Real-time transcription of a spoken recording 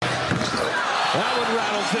That one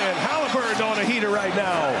rattles in. Halliburton on a heater right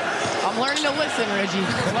now. I'm learning to listen, Reggie.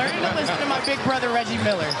 Learning to listen to my big brother, Reggie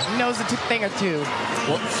Miller. He knows a thing or two.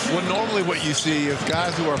 Well, normally what you see is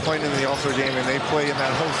guys who are playing in the All-Star game and they play in that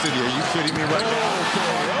whole city. Are you kidding me right now?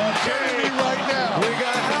 Are you kidding me right now? We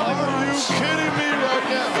got Halliburton. Are you kidding me right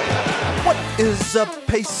now? What is up,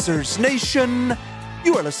 Pacers Nation?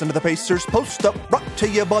 You are listening to the Pacers Post Up, brought to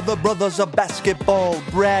you by the brothers of basketball,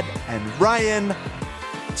 Brad and Ryan.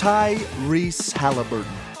 Tyrese Halliburton,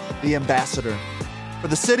 the ambassador for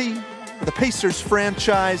the city, for the Pacers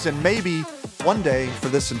franchise, and maybe one day for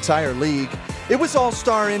this entire league. It was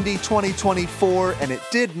All-Star Indy 2024, and it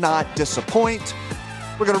did not disappoint.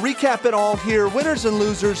 We're going to recap it all here, winners and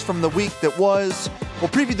losers from the week that was. We'll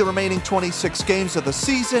preview the remaining 26 games of the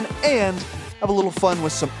season and have a little fun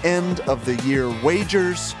with some end-of-the-year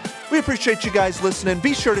wagers. We appreciate you guys listening.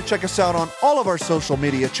 Be sure to check us out on all of our social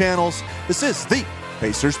media channels. This is the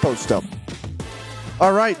Pacers Post Up.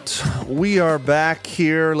 All right, we are back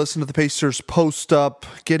here. Listen to the Pacers Post Up,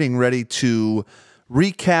 getting ready to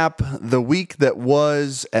recap the week that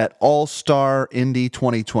was at All-Star Indy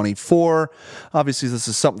 2024. Obviously, this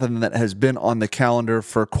is something that has been on the calendar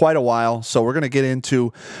for quite a while, so we're going to get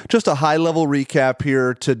into just a high-level recap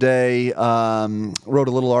here today. Wrote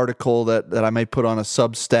a little article that I may put on a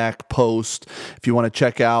Substack post if you want to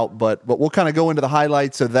check out, but we'll kind of go into the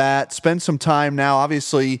highlights of that, spend some time now.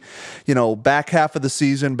 Obviously, you know, back half of the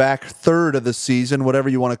season, back third of the season, whatever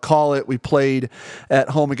you want to call it. We played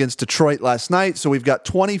at home against Detroit last night, so we've got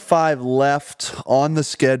 25 left on the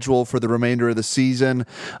schedule for the remainder of the season.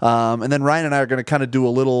 And then Ryan and I are going to kind of do a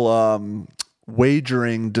little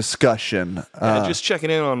wagering discussion. Just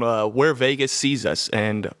checking in on where Vegas sees us.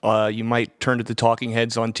 And you might turn to the talking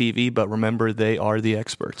heads on TV, but remember, they are the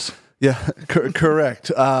experts. Yeah, correct.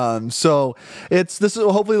 So this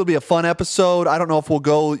hopefully it'll be a fun episode. I don't know if we'll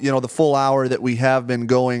go, the full hour that we have been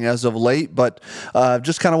going as of late, but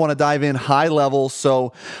just kind of want to dive in high level.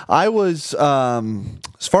 So I was,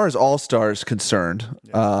 as far as All-Star is concerned,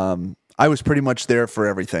 I was pretty much there for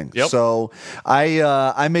everything. Yep. So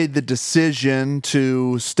I made the decision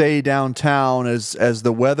to stay downtown as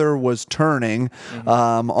the weather was turning.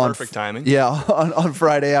 On perfect timing. Yeah, on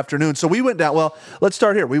Friday afternoon. So we went down. Well, let's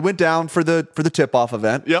start here. We went down for the tip-off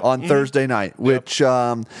event on Thursday night, which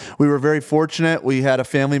we were very fortunate. We had a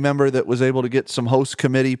family member that was able to get some host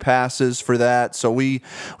committee passes for that. So we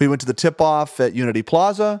went to the tip-off at Unity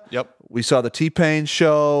Plaza. Yep. We saw the T-Pain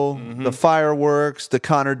show, the fireworks, the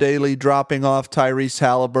Connor Daly dropping off Tyrese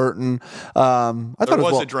Halliburton. I thought it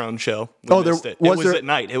was a drone show. It was at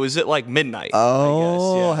night. It was at like midnight.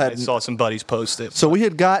 Oh, I guess. I saw some buddies post it. So we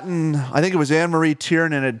had gotten, I think it was Anne-Marie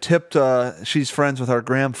Tiernan had tipped, she's friends with our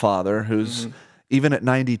grandfather, who's even at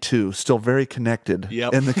 92, still very connected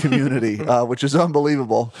in the community, which is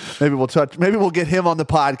unbelievable. Maybe we'll get him on the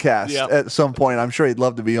podcast at some point. I'm sure he'd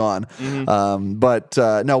love to be on. But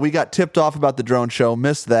no, we got tipped off about the drone show,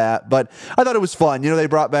 missed that, but I thought it was fun. They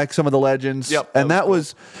brought back some of the legends, and that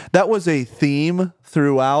was a theme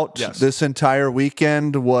throughout this entire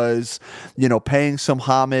weekend was, paying some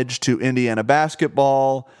homage to Indiana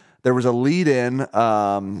basketball. There was a lead-in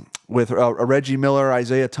with a Reggie Miller,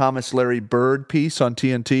 Isaiah Thomas, Larry Bird piece on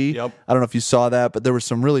TNT. Yep. I don't know if you saw that, but there were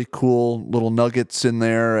some really cool little nuggets in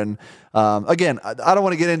there. And again, I don't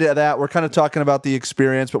want to get into that. We're kind of talking about the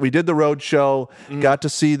experience, but we did the road show, got to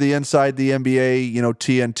see the Inside the NBA,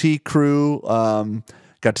 TNT crew.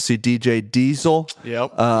 Got to see DJ Diesel,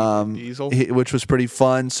 which was pretty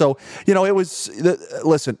fun. So, it was.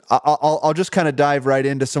 Listen, I'll just kind of dive right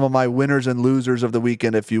into some of my winners and losers of the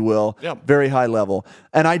weekend, if you will. Yep. Very high level,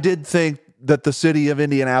 and I did think that the city of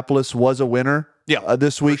Indianapolis was a winner.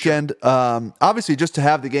 This weekend. Sure. Obviously, just to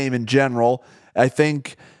have the game in general, I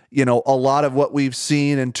think. A lot of what we've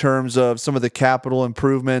seen in terms of some of the capital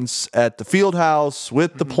improvements at the field house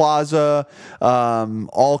with the plaza,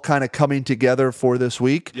 all kind of coming together for this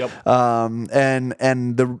week. Yep.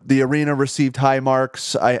 And the arena received high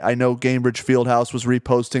marks. I know Gainbridge Fieldhouse was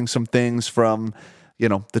reposting some things from,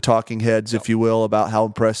 the talking heads, if you will, about how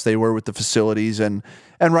impressed they were with the facilities and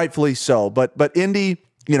rightfully so. But Indy,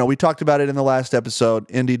 we talked about it in the last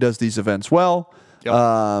episode. Indy does these events well. Yep.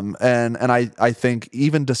 And I think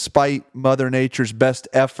even despite Mother Nature's best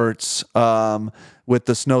efforts with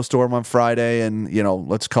the snowstorm on Friday and,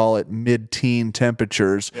 let's call it mid-teen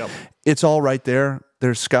temperatures, it's all right there.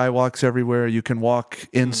 There's skywalks everywhere. You can walk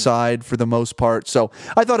inside for the most part. So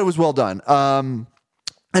I thought it was well done.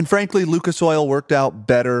 And frankly, Lucas Oil worked out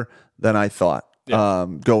better than I thought.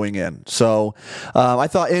 going in. So I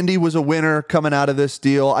thought Indy was a winner coming out of this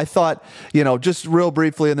deal. I thought, just real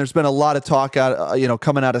briefly, and there's been a lot of talk out,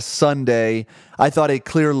 coming out of Sunday. I thought a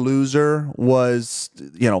clear loser was,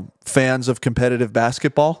 fans of competitive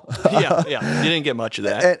basketball. yeah. You didn't get much of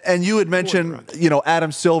that. And you had mentioned,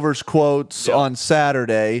 Adam Silver's quotes on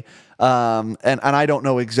Saturday. And I don't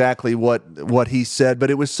know exactly what he said, but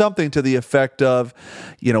it was something to the effect of,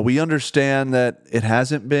 we understand that it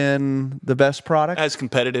hasn't been the best product. As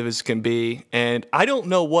competitive as can be. And I don't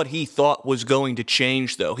know what he thought was going to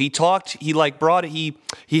change, though. He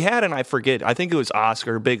had, and I forget, I think it was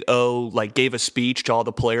Oscar, Big O, gave a speech to all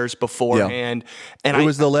the players beforehand. Yeah. And it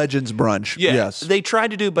was the Legends Brunch. Yeah, yes. They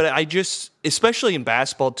tried to do, but especially in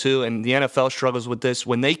basketball too, and the NFL struggles with this,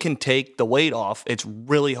 when they can take the weight off, it's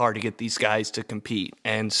really hard to get these guys to compete.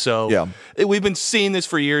 And so we've been seeing this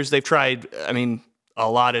for years. They've tried, a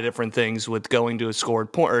lot of different things with going to a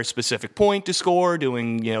scored point or a specific point to score,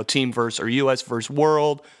 doing, team versus or US versus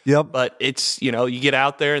world. Yep. But it's, you get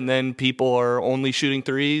out there and then people are only shooting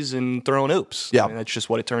threes and throwing oops. Yeah. That's just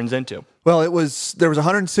what it turns into. Well, there was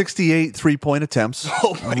 168 3-point attempts.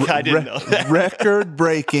 Oh my God, I didn't know that.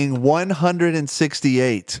 Record-breaking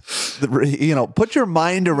 168. Put your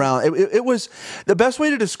mind around. It was the best way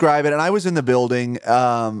to describe it, and I was in the building.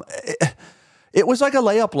 It was like a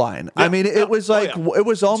layup line. Yeah, it was like it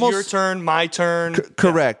was almost it's your turn, my turn.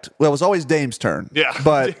 Correct. Well, it was always Dame's turn. Yeah,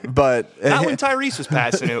 but not when Tyrese was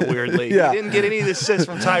passing it weirdly. Yeah. He didn't get any of the assists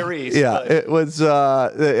from Tyrese. Yeah, but. it was.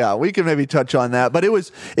 We can maybe touch on that, but it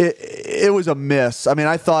was a miss.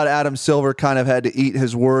 I thought Adam Silver kind of had to eat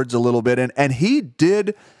his words a little bit, and he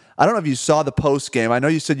did. I don't know if you saw the post game. I know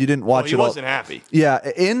you said you didn't watch it. He wasn't happy. Yeah,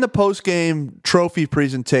 in the post game trophy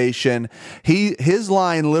presentation, his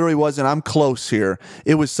line literally wasn't "I'm close here."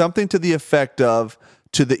 It was something to the effect of,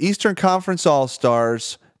 to the Eastern Conference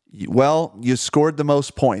All-Stars, well, you scored the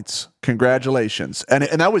most points. Congratulations. And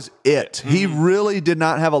that was it. Mm-hmm. He really did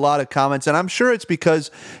not have a lot of comments, and I'm sure it's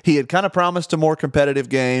because he had kind of promised a more competitive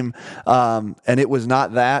game, and it was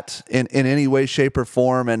not that in any way, shape, or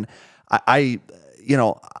form. And I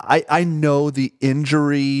know the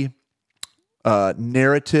injury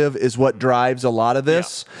narrative is what drives a lot of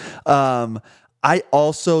this. Yeah. I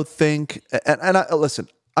also think, listen,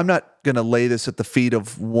 I'm not going to lay this at the feet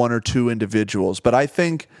of one or two individuals, but I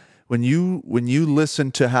think when you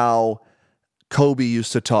listen to how Kobe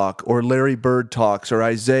used to talk, or Larry Bird talks, or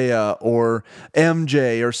Isaiah, or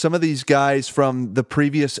MJ, or some of these guys from the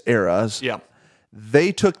previous eras,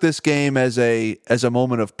 they took this game as a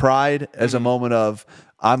moment of pride, as a moment of,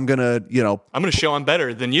 I'm gonna show I'm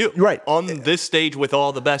better than you, right, on this stage with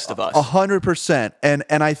all the best of us. 100%. And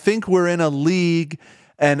I think we're in a league,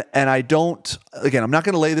 and I don't. Again, I'm not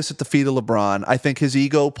going to lay this at the feet of LeBron. I think his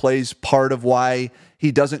ego plays part of why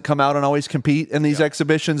he doesn't come out and always compete in these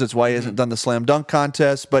exhibitions. It's why he hasn't done the slam dunk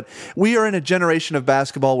contest. But we are in a generation of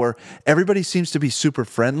basketball where everybody seems to be super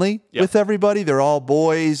friendly with everybody. They're all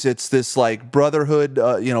boys. It's this brotherhood,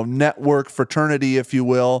 network, fraternity, if you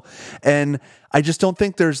will. And I just don't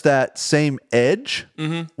think there's that same edge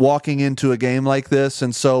walking into a game like this.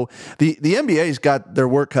 And so the NBA's got their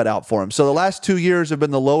work cut out for them. So the last 2 years have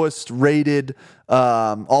been the lowest rated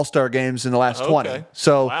All-Star games in the last 20.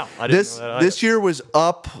 So wow. this year was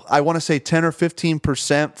up, I want to say 10 or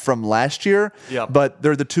 15% from last year, but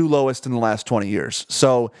they're the two lowest in the last 20 years.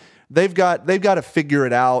 So they've got to figure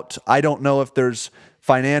it out. I don't know if there's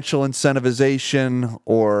financial incentivization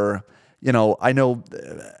or, I know,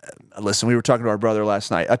 listen, we were talking to our brother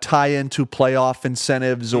last night, a tie-in to playoff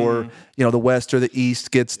incentives or, the West or the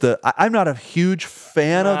East gets I'm not a huge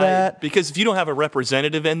fan of that. Because if you don't have a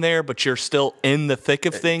representative in there, but you're still in the thick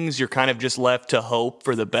of things, you're kind of just left to hope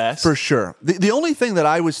for the best. For sure. The only thing that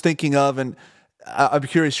I was thinking of, and I'm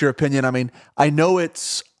curious your opinion, I know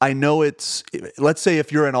it's, let's say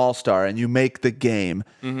if you're an all-star and you make the game,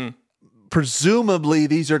 presumably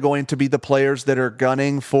these are going to be the players that are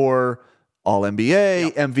gunning for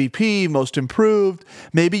All-NBA, MVP, Most Improved.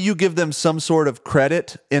 Maybe you give them some sort of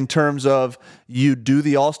credit in terms of you do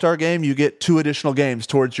the All-Star game, you get 2 additional games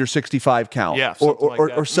towards your 65 count,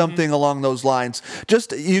 or something along those lines.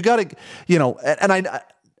 Just you got to,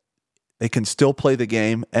 they can still play the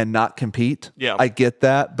game and not compete. Yeah, I get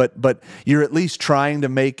that, but you're at least trying to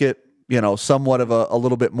make it, somewhat of a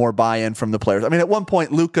little bit more buy-in from the players. At one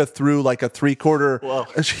point, Luka threw like a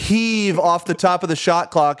 3/4 heave off the top of the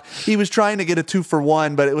shot clock. He was trying to get a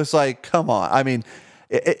 2-for-1, but it was like, come on.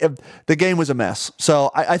 The game was a mess.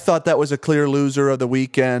 So I thought that was a clear loser of the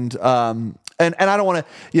weekend. And And I don't want to,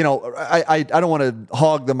 I don't want to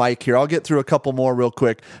hog the mic here. I'll get through a couple more real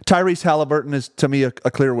quick. Tyrese Halliburton is, to me, a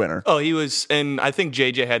clear winner. Oh, he was, and I think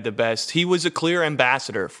JJ had the best. He was a clear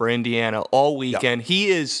ambassador for Indiana all weekend. Yep.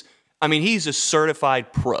 He's a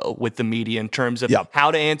certified pro with the media in terms of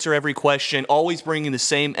how to answer every question, always bringing the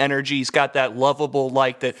same energy. He's got that lovable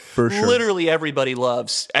that literally everybody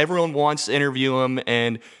loves. Everyone wants to interview him,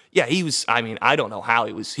 and he was, I don't know how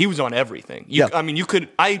he was on everything.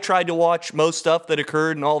 I tried to watch most stuff that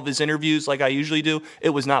occurred in all of his interviews like I usually do. It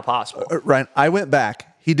was not possible. Ryan, I went back.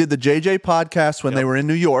 He did the JJ podcast when they were in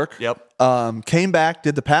New York. Yep. Came back,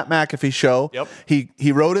 did the Pat McAfee show. Yep.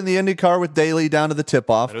 He rode in the IndyCar with Daly down to the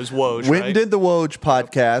tip-off. It was Woj, Went and did the Woj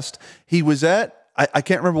podcast. Yep. He was at, I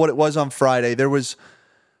can't remember what it was on Friday. There was,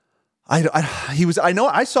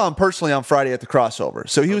 I saw him personally on Friday at the crossover.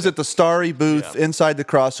 So he was at the Starry booth inside the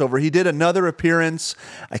crossover. He did another appearance.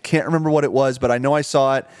 I can't remember what it was, but I know I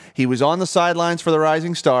saw it. He was on the sidelines for the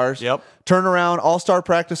Rising Stars. Yep. Turnaround, All-Star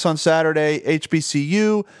practice on Saturday,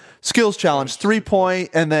 HBCU, skills challenge,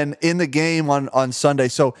 3-point, and then in the game on Sunday.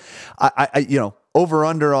 So I over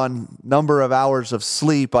under on number of hours of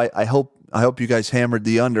sleep. I hope you guys hammered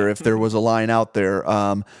the under if there was a line out there.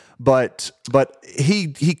 But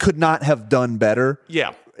he could not have done better.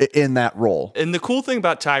 Yeah. In that role. And the cool thing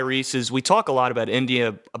about Tyrese is we talk a lot about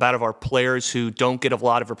India, about our players who don't get a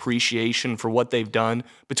lot of appreciation for what they've done.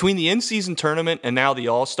 Between the in-season tournament and now the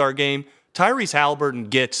All-Star game, Tyrese Halliburton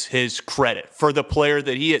gets his credit for the player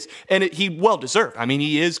that he is. And he well-deserved.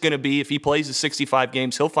 He is going to be, if he plays the 65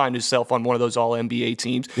 games, he'll find himself on one of those All-NBA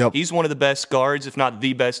teams. Yep. He's one of the best guards, if not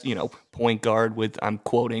the best, point guard with, I'm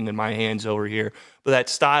quoting in my hands over here, but that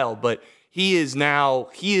style. But he is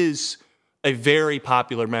a very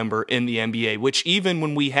popular member in the NBA, which even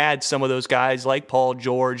when we had some of those guys like Paul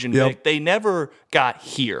George and Vic, they never got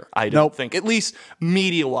here, I don't think, at least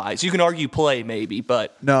media-wise. You can argue play maybe,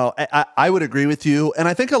 but... No, I would agree with you, and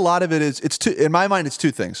I think a lot of it is, in my mind, it's two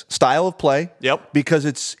things. Style of play, because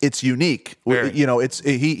it's unique. Very.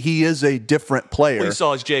 He is a different player. We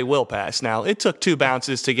saw his Jay Will pass. Now, it took 2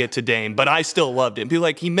 bounces to get to Dame, but I still loved him.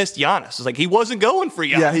 People he missed Giannis. It's he wasn't going for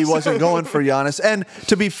Giannis. Yeah, he wasn't going for Giannis. And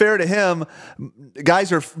to be fair to him,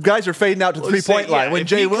 guys are fading out to the 3-point line. When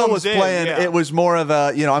Jay Will was playing, it was more of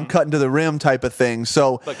a, I'm cutting to the rim type of thing.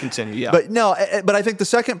 So, but continue, But no, but I think the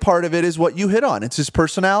second part of it is what you hit on. It's his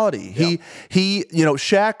personality. He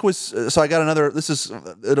Shaq was. So I got another.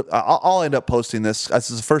 I'll end up posting this. This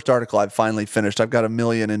is the first article I've finally finished. I've got 1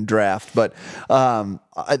 million in draft, but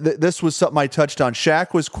this was something I touched on.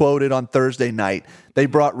 Shaq was quoted on Thursday night. They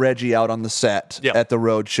brought Reggie out on the set at the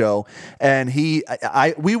road show, and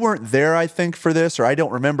we weren't there, I think, for this, or I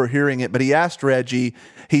don't remember hearing it, but he asked Reggie,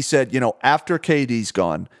 he said, after KD's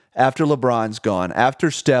gone, after LeBron's gone,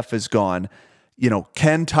 after Steph is gone,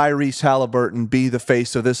 can Tyrese Halliburton be the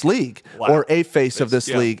face of this league or a face of this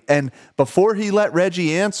league? And before he let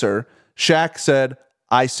Reggie answer, Shaq said,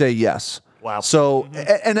 I say yes. Wow. So,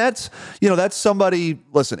 and that's somebody,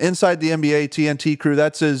 listen, inside the NBA TNT crew,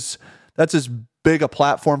 that's as big a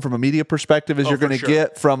platform from a media perspective as you're going to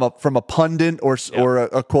get from a pundit or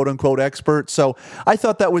a quote unquote expert. So I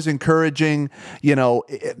thought that was encouraging.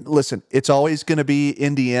 Listen, it's always going to be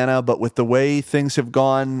Indiana, but with the way things have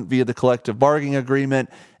gone via the collective bargaining agreement,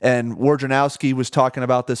 and Wojnarowski was talking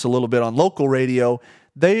about this a little bit on local radio,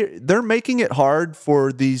 they're making it hard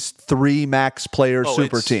for these 3 max player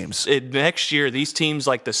super teams. Next year, these teams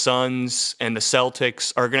like the Suns and the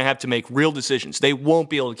Celtics are going to have to make real decisions. They won't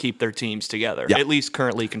be able to keep their teams together, at least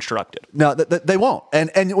currently constructed. No, they won't.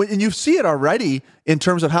 And you see it already in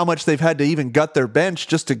terms of how much they've had to even gut their bench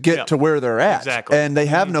just to get to where they're at. Exactly. And they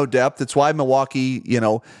have no depth. That's why Milwaukee,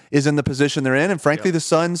 is in the position they're in. And frankly, the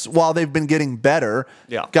Suns, while they've been getting better,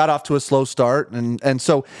 got off to a slow start. And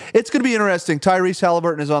so it's going to be interesting. Tyrese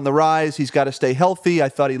Halliburton is on the rise. He's got to stay healthy. I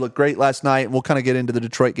thought he looked great last night. And we'll kind of get into the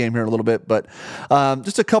Detroit game here in a little bit. But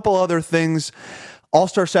just a couple other things.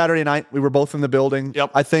 All-Star Saturday night, we were both in the building.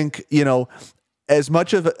 Yep. I think, as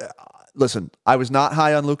much of... Listen, I was not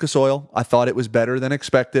high on Lucas Oil. I thought it was better than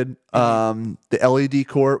expected. The LED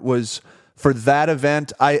court was, for that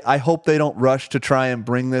event, I hope they don't rush to try and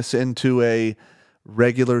bring this into a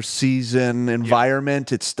regular season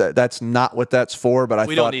environment. That's not what that's for. But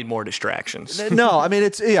we don't need more distractions. No,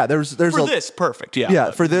 there's for this perfect.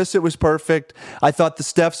 For this it was perfect. I thought the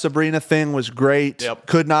Steph Sabrina thing was great.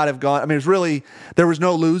 Could not have gone. It was really, there was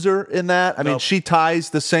no loser in that. She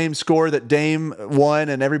ties the same score that Dame won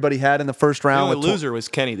and everybody had in the first round. The only loser was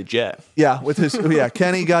Kenny the Jet. Yeah, with his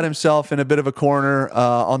Kenny got himself in a bit of a corner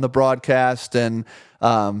on the broadcast, and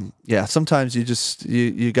sometimes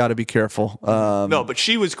you got to be careful. No, but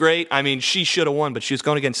she was great. I mean, she should have won, but she was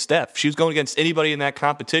going against Steph. She was going against anybody in that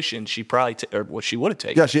competition. She probably she would have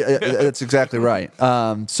taken. Yeah, that's exactly right.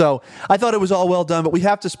 So I thought it was all well done, but we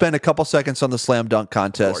have to spend a couple seconds on the slam dunk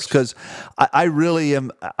contest because I really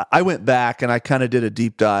am. I went back and I kind of did a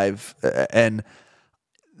deep dive, and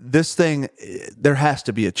this thing, there has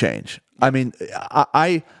to be a change. I mean,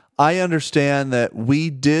 I understand that we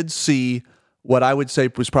did see what I would say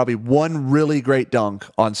was probably one really great dunk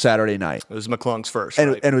on Saturday night. It was McClung's first,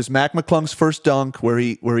 and, right? And it was Mac McClung's first dunk where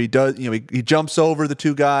he does, he jumps over the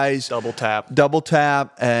two guys, double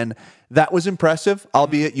tap, and that was impressive.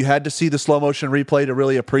 Albeit you had to see the slow motion replay to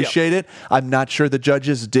really appreciate it. I'm not sure the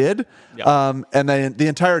judges did. And then the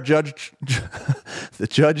entire judging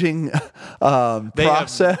they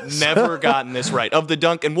process. Have never gotten this right of the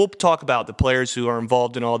dunk, and we'll talk about the players who are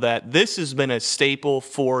involved in all that. This has been a staple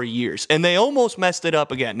for years, and they almost messed it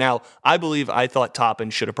up again. Now, I thought Toppin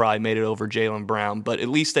should have probably made it over Jaylen Brown, but at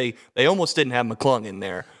least they almost didn't have McClung in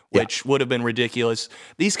there, which would have been ridiculous.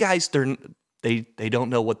 These guys, They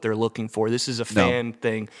don't know what they're looking for. This is a fan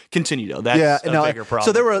thing. Continue though. That's a bigger problem.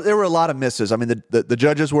 So there were a lot of misses. I mean, the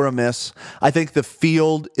judges were a miss. I think the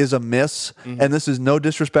field is a miss, and this is no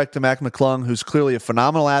disrespect to Mac McClung, who's clearly a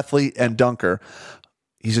phenomenal athlete and dunker.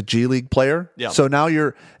 He's a G League player. Yeah. So now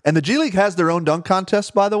and the G League has their own dunk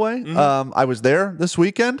contest, by the way. I was there this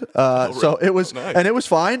weekend. So it was, nice. And it was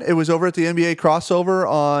fine. It was over at the NBA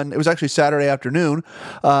crossover it was actually Saturday afternoon.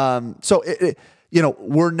 So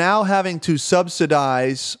we're now having to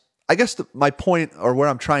subsidize. I guess my point, or where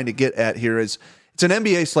I'm trying to get at here, is it's an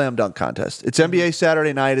NBA slam dunk contest. It's NBA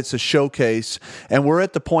Saturday night. It's a showcase. And we're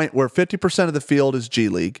at the point where 50% of the field is G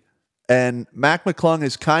League. And Mac McClung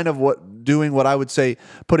is kind of doing what I would say,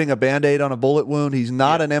 putting a Band-Aid on a bullet wound. He's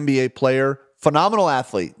not an NBA player. Phenomenal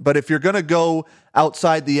athlete. But if you're going to go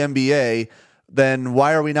outside the NBA, then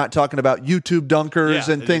why are we not talking about YouTube dunkers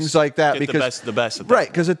and things like that? Because the best. Right,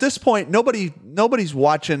 because at this point, nobody's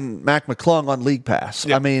watching Mac McClung on League Pass.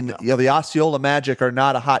 I mean, the Osceola Magic are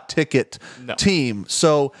not a hot ticket team.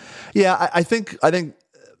 So, I think and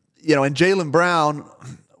Jaylen Brown,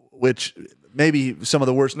 which maybe some of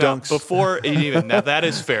the worst dunks. Now that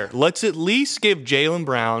is fair. Let's at least give Jaylen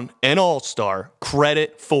Brown, an All-Star,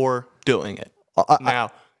 credit for doing it.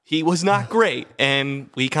 He was not great, and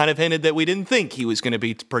we kind of hinted that we didn't think he was going to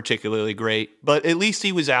be particularly great, but at least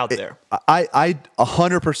he was out there. I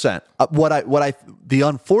 100%. The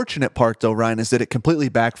unfortunate part, though, Ryan, is that it completely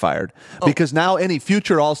backfired because now any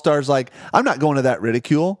future All-Stars, I'm not going to that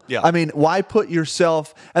ridicule. Yeah. I mean, why put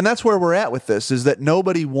yourself, and that's where we're at with this, is that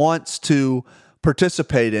nobody wants to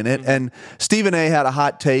participate in it. And Stephen A had a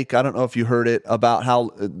hot take, I don't know if you heard it, about how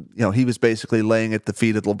he was basically laying at the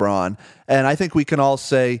feet of LeBron. And I think we can all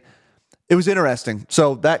say it was interesting.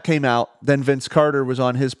 So that came out. Then Vince Carter was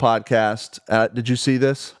on his podcast. Did you see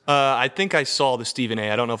this? I think I saw the Stephen A.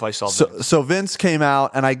 I don't know if I saw Vince. So Vince came out,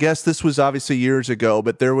 and I guess this was obviously years ago,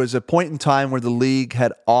 but there was a point in time where the league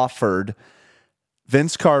had offered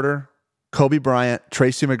Vince Carter, Kobe Bryant,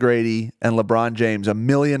 Tracy McGrady, and LeBron James $1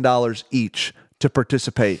 million each to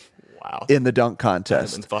participate in the dunk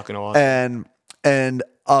contest. That's been fucking awesome. And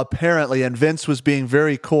apparently, and Vince was being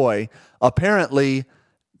very coy, apparently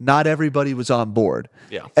not everybody was on board.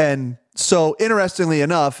 Yeah. And so interestingly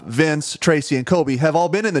enough, Vince, Tracy, and Kobe have all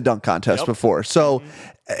been in the dunk contest before. So,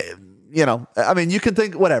 I mean, you can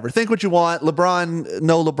think whatever. Think what you want. LeBron,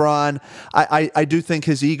 no LeBron. I do think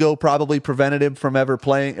his ego probably prevented him from ever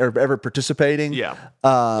playing or ever participating. Yeah.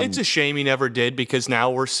 It's a shame he never did because now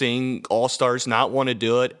we're seeing All-Stars not want to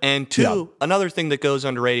do it. And two, another thing that goes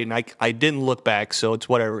underrated, and I didn't look back, so it's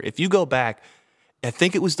whatever. If you go back, I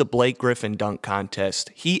think it was the Blake Griffin dunk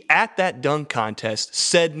contest. He, at that dunk contest,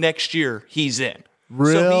 said next year he's in.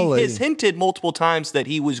 Really? So he has hinted multiple times that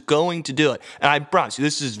he was going to do it. And I promise you,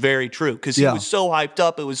 this is very true because he was so hyped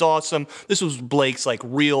up. It was awesome. This was Blake's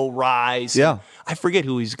real rise. Yeah. I forget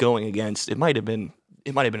who he's going against. It might have been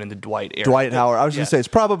in the Dwight era. Dwight Howard. I was going to say it's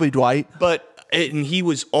probably Dwight. And he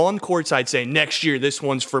was on courtside saying, next year, this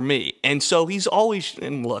one's for me. And so he's always,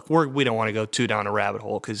 and look, we don't want to go too down a rabbit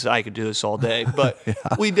hole because I could do this all day, but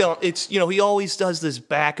we don't. It's, he always does this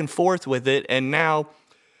back and forth with it. And now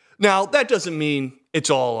that doesn't mean it's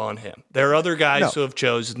all on him. There are other guys who have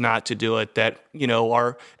chosen not to do it that,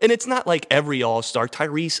 are, and it's not like every All-Star.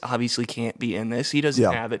 Tyrese obviously can't be in this. He doesn't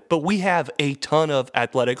have it. But we have a ton of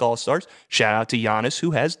athletic All-Stars. Shout out to Giannis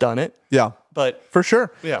who has done it. Yeah. But for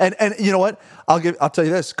sure. Yeah. And you know what? I'll tell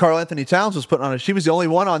you this. Karl Anthony Towns was putting on it. She was the only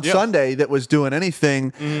one on Sunday that was doing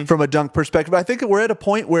anything from a dunk perspective. I think we're at a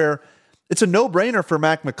point where it's a no-brainer for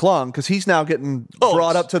Mac McClung because he's now getting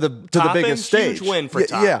brought up to the biggest stage. Huge win for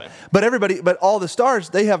Toppin. Yeah, but all the stars,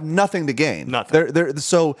 they have nothing to gain. Nothing.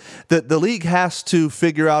 So the league has to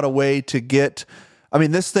figure out a way to get. I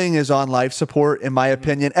mean, this thing is on life support, in my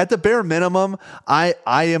opinion. At the bare minimum, I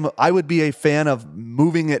would be a fan of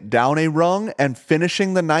moving it down a rung and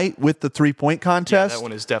finishing the night with the 3-point contest. Yeah, that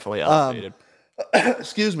one is definitely elevated.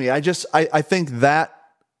 Excuse me. I think that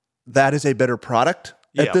is a better product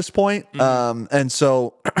at this point. And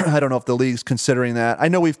so I don't know if the league's considering that. I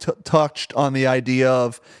know we've touched on the idea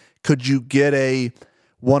of could you get a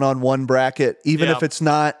one-on-one bracket, even if it's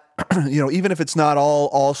not, even if it's not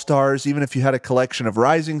all stars, even if you had a collection of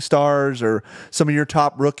rising stars or some of your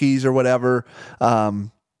top rookies or whatever.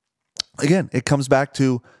 Again, it comes back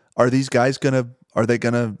to, are these guys do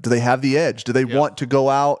they have the edge? Do they want to go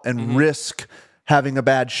out and risk having a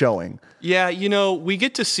bad showing? Yeah, we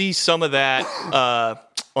get to see some of that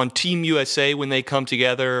on Team USA when they come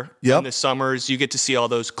together in the summers. You get to see all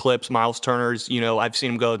those clips. Miles Turner's, I've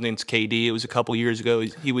seen him go against KD. It was a couple years ago.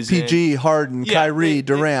 He was PG, Harden, Kyrie,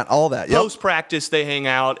 Durant, all that. Post-practice, they hang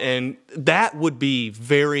out, and that would be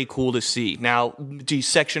very cool to see. Now, do you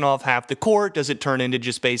section off half the court? Does it turn into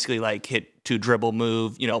just basically like hit to dribble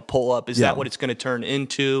move, pull up? Is that what it's going to turn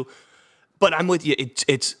into? But I'm with you.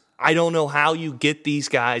 It's I don't know how you get these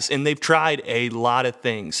guys, and they've tried a lot of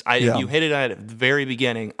things. You hit it at the very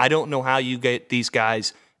beginning. I don't know how you get these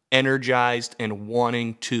guys energized and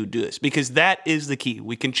wanting to do this, because that is the key.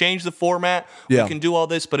 We can change the format. We can do all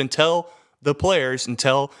this, but until the players,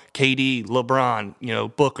 until KD,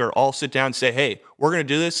 LeBron, Booker, all sit down and say, hey, we're going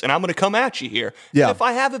to do this, and I'm going to come at you here. Yeah. And if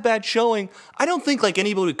I have a bad showing, I don't think like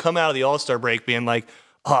anybody would come out of the All-Star break being like,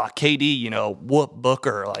 KD, whoop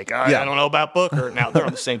Booker. Like, I don't know about Booker. Now, they're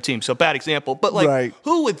on the same team, so bad example. But,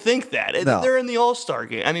 who would think that? No. They're in the All-Star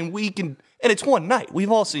game. I mean, we can – and it's one night.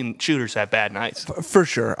 We've all seen shooters have bad nights. For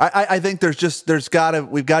sure. I think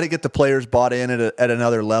we've got to get the players bought in at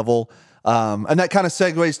another level. And that kind of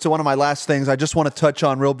segues to one of my last things I just want to touch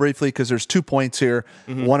on real briefly, because there's 2 points here,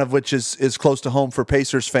 one of which is close to home for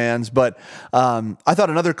Pacers fans. But I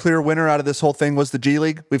thought another clear winner out of this whole thing was the G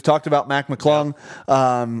League. We've talked about Mac McClung,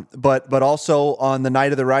 but also on the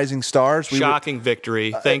night of the Rising Stars. Shocking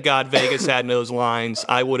victory. Thank God Vegas had those lines.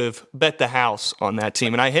 I would have bet the house on that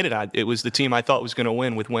team, and I hit it. It was the team I thought was going to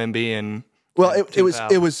win with Wemby and... Well, it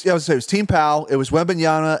was Team Powell, it was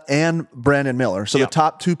Wembanyama and Brandon Miller. So the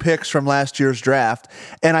top 2 picks from last year's draft.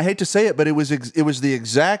 And I hate to say it, but it was the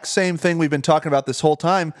exact same thing we've been talking about this whole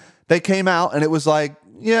time. They came out and it was like,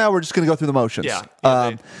 we're just going to go through the motions.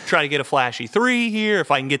 Try to get a flashy 3 here.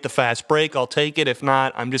 If I can get the fast break, I'll take it. If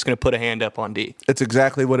not, I'm just going to put a hand up on D. It's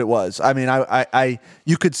exactly what it was. I mean,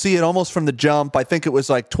 you could see it almost from the jump. I think it was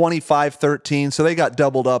like 25-13, so they got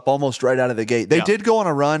doubled up almost right out of the gate. They did go on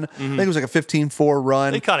a run. I think it was like a 15-4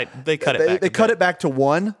 run. They cut it back to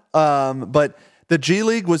 1. But the G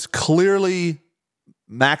League was clearly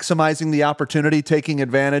maximizing the opportunity, taking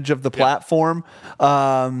advantage of the platform,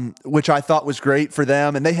 which I thought was great for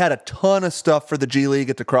them. And they had a ton of stuff for the G League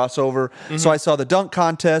at the crossover. So I saw the dunk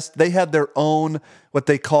contest. They had their own, what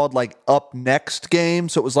they called like up next game.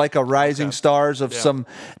 So it was like a Rising Stars of some,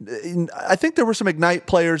 I think there were some Ignite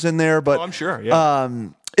players in there, but I'm sure.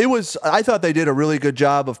 I thought they did a really good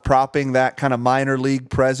job of propping that kind of minor league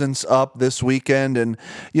presence up this weekend. And,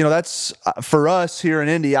 that's for us here in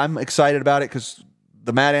Indy, I'm excited about it because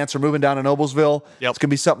the Mad Ants are moving down to Noblesville. It's going to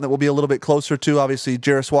be something that we'll be a little bit closer to. Obviously,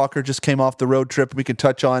 Jarris Walker just came off the road trip. We can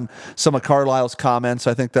touch on some of Carlisle's comments.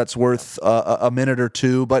 I think that's worth a minute or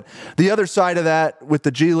two. But the other side of that with the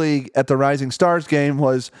G League at the Rising Stars game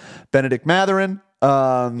was Benedict Mathurin.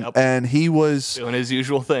 And he was doing his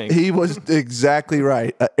usual thing. He was exactly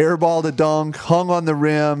right. Airball to dunk, hung on the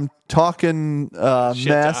rim, talking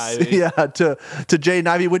mess to Jaden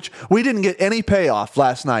Ivey, which we didn't get any payoff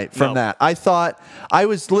last night from that. I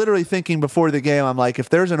was literally thinking before the game, I'm like, if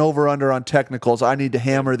there's an over-under on technicals, I need to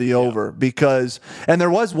hammer the over because, and there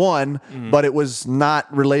was one, but it was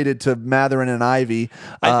not related to Mathurin and Ivey.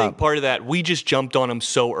 I think part of that, we just jumped on him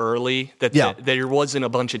so early that there wasn't a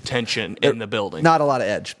bunch of tension in the building. Not a lot of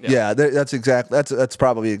edge. That's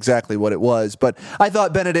probably exactly what it was. But I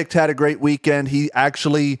thought Benedict had a great weekend. He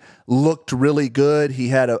actually looked really good. He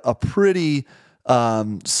had a pretty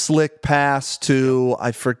slick pass to,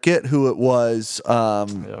 I forget who it was.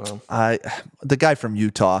 The guy from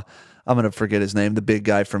Utah. I'm going to forget his name, the big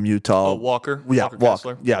guy from Utah. Oh, Walker. Yeah, Walker Walker.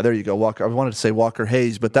 Kessler. Yeah, there you go, Walker. I wanted to say Walker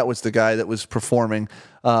Hayes, but that was the guy that was performing.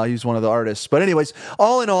 He's one of the artists. But anyways,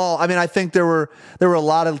 all in all, I mean, I think there were a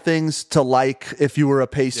lot of things to like if you were a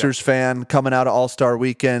Pacers fan coming out of All-Star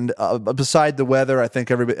Weekend. Beside the weather, I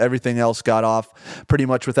think everything else got off pretty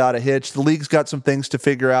much without a hitch. The league's got some things to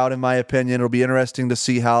figure out, in my opinion. It'll be interesting to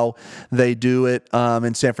see how they do it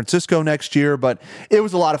in San Francisco next year. But it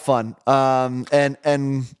was a lot of fun,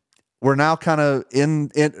 and we're now kind of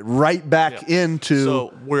right back into.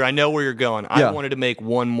 So I know where you're going. I wanted to make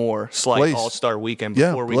one more slight All-Star Weekend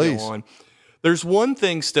before we go on. There's one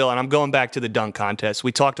thing still, and I'm going back to the dunk contest.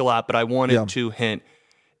 We talked a lot, but I wanted to hint.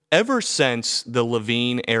 Ever since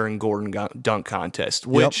the Aaron Gordon dunk contest,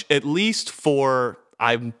 which at least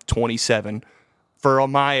I'm 27. For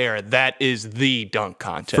my era, that is the dunk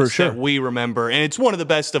contest for sure. that we remember. And it's one of the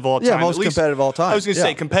best of all time. Yeah, most competitive of all time. I was going to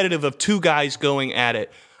say competitive of two guys going at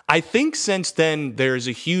it. I think since then there's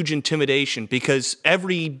a huge intimidation because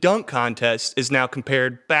every dunk contest is now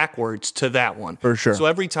compared backwards to that one. For sure. So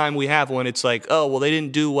every time we have one, it's like, oh, well, they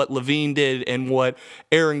didn't do what LaVine did and what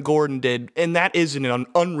Aaron Gordon did. And that isn't an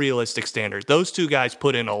unrealistic standard. Those two guys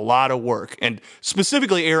put in a lot of work. And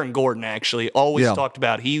specifically Aaron Gordon, actually, always talked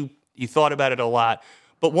about he thought about it a lot.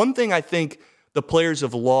 But one thing I think the players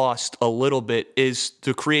have lost a little bit is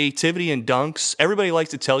the creativity in dunks. Everybody likes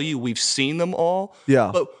to tell you we've seen them all. Yeah.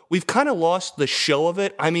 But we've kind of lost the show of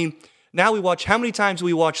it. I mean, now how many times do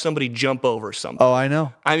we watch somebody jump over something? Oh, I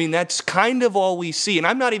know. I mean, that's kind of all we see. And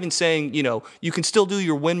I'm not even saying, you can still do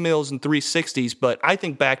your windmills and 360s, but I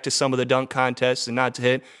think back to some of the dunk contests, and not to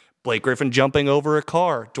hit Blake Griffin jumping over a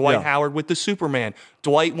car, Dwight Howard with the Superman,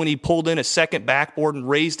 Dwight when he pulled in a second backboard and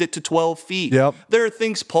raised it to 12 feet. Yep. There are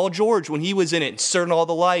things, Paul George, when he was in it and turned all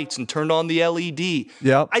the lights and turned on the LED.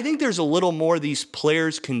 Yep. I think there's a little more these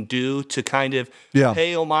players can do to kind of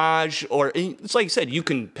pay homage, or it's like you said, you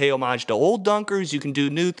can pay homage to old dunkers, you can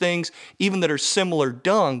do new things, even that are similar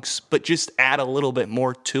dunks, but just add a little bit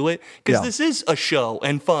more to it. Because this is a show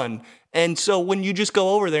and fun. And so when you just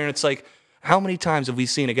go over there and it's like, how many times have we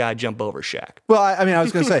seen a guy jump over Shaq? Well, I mean, I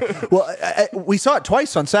was going to say, we saw it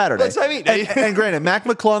twice on Saturday. That's what I mean. And granted, Mac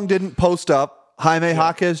McClung didn't post up. Jaime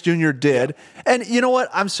Jaquez Jr. did. And you know what?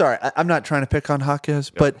 I'm sorry. I'm not trying to pick on Jaquez,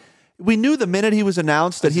 but we knew the minute he was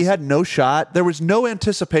announced that he had no shot. There was no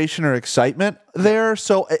anticipation or excitement there.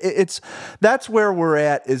 So that's where we're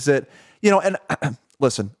at, is that, and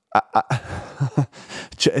listen,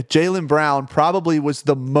 Jaylen Brown probably was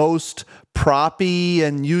the most proppy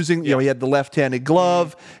and using, he had the left-handed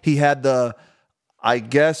glove. He had the, I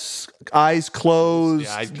guess, eyes closed.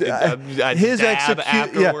 His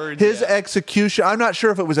execution. I'm not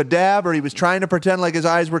sure if it was a dab or he was trying to pretend like his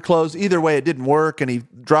eyes were closed. Either way, it didn't work, and he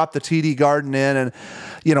dropped the TD Garden in, and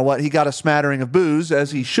you know what? He got a smattering of boos,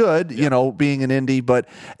 as he should, being an Indy. But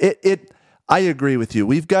I agree with you.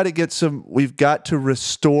 We've got to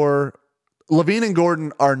restore. LaVine and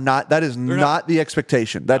Gordon are not. That is not the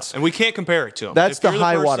expectation. And we can't compare it to them. That's the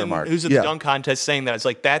high watermark. Who's at the dunk contest saying that? It's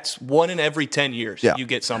like that's one in every 10 years. You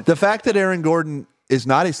get something. The fact that Aaron Gordon is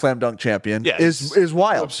not a slam dunk champion is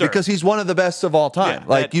wild, absurd, because he's one of the best of all time.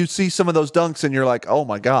 You see some of those dunks and you're like, oh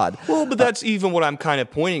my God. Well, but that's even what I'm kind of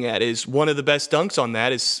pointing at, is one of the best dunks on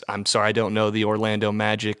that is, I'm sorry, I don't know the Orlando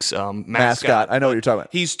Magic's mascot. I know what you're talking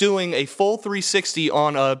about. He's doing a full 360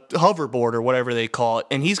 on a hoverboard or whatever they call it,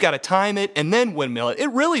 and he's got to time it and then windmill it. It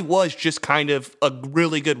really was just kind of a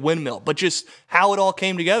really good windmill, but just how it all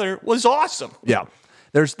came together was awesome. Yeah.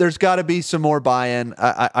 There's got to be some more buy-in.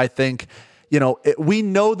 I think, we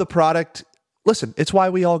know the product. Listen, it's why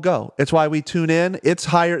we all go. It's why we tune in. It's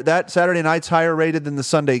higher. That Saturday night's higher rated than the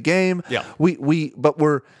Sunday game. Yeah. We've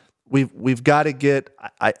got to get.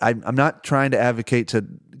 I'm not trying to advocate to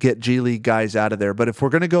get G League guys out of there, but if we're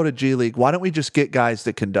going to go to G League, why don't we just get guys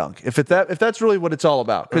that can dunk? If that's really what it's all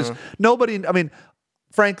about, because nobody. I mean,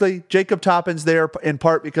 frankly, Jacob Toppin's there in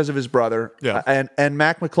part because of his brother, and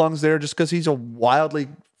Mac McClung's there just because he's a wildly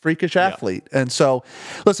freakish athlete. And so,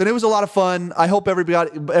 listen, it was a lot of fun. I hope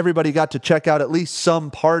everybody got to check out at least some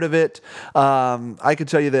part of it. I can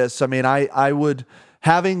tell you this. I mean, I would,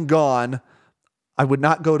 having gone, I would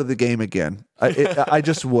not go to the game again. I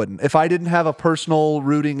just wouldn't. If I didn't have a personal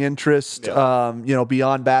rooting interest,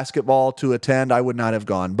 beyond basketball to attend, I would not have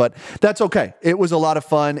gone. But that's okay. It was a lot of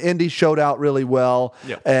fun. Indy showed out really well,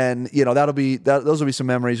 and those will be some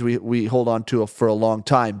memories we hold on to for a long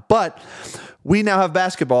time. But we now have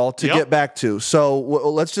basketball to get back to. So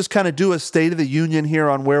let's just kind of do a state of the union here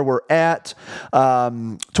on where we're at.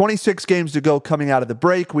 26 games to go coming out of the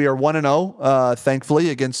break. We are 1-0,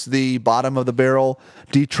 thankfully, against the bottom of the barrel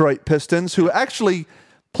Detroit Pistons, who actually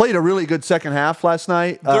played a really good second half last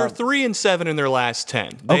night. They're 3-7 in their last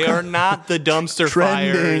 10. They are not the dumpster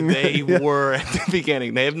fire they were at the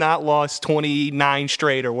beginning. They have not lost 29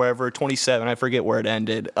 straight or wherever, 27. I forget where it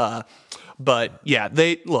ended. But yeah,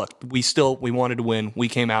 we wanted to win. We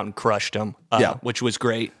came out and crushed them, which was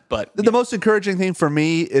great. But the most encouraging thing for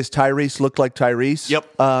me is Tyrese looked like Tyrese.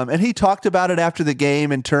 Yep. And he talked about it after the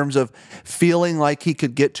game in terms of feeling like he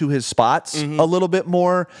could get to his spots a little bit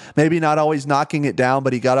more. Maybe not always knocking it down,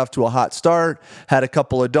 but he got off to a hot start, had a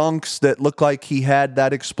couple of dunks that looked like he had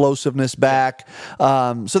that explosiveness back.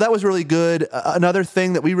 So that was really good. Another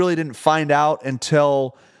thing that we really didn't find out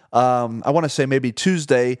until I want to say maybe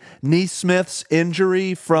Tuesday, Neesmith's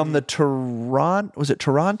injury from the Toronto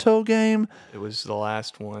game? It was the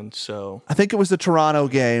last one, so. I think it was the Toronto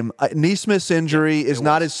game. Neesmith's injury is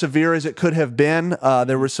not as severe as it could have been.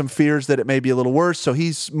 There were some fears that it may be a little worse, so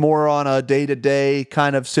he's more on a day-to-day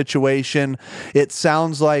kind of situation. It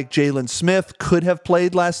sounds like Jalen Smith could have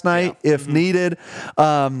played last night if needed.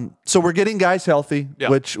 So we're getting guys healthy,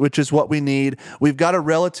 which is what we need. We've got a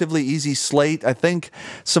relatively easy slate. I think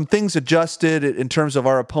some things adjusted in terms of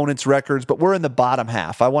our opponents' records, but we're in the bottom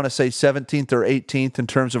half. I want to say 17th or 18th in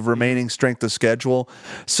terms of remaining strength of schedule.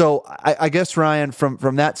 So I guess, Ryan,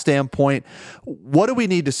 from that standpoint, what do we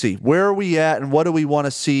need to see? Where are we at, and what do we want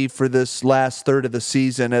to see for this last third of the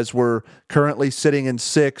season as we're currently sitting in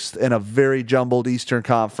 6th in a very jumbled Eastern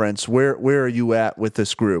Conference? Where are you at with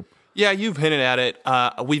this group? Yeah, you've hinted at it.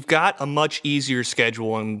 We've got a much easier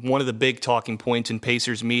schedule, and one of the big talking points in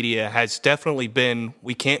Pacers media has definitely been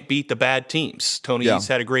we can't beat the bad teams. Tony East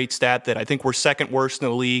had a great stat that I think we're second worst in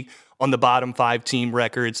the league on the bottom 5 team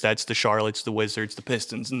records. That's the Charlottes, the Wizards, the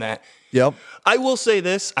Pistons, and that. Yep. I will say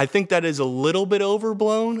this. I think that is a little bit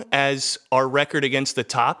overblown as our record against the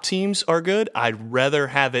top teams are good. I'd rather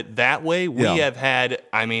have it that way. We have had,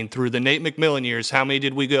 through the Nate McMillan years, how many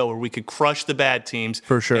did we go where we could crush the bad teams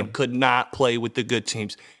for sure and could not play with the good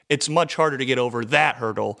teams? It's much harder to get over that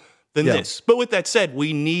hurdle than this. But with that said,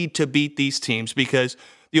 we need to beat these teams because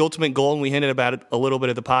the ultimate goal, and we hinted about it a little bit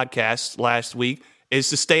of the podcast last week, is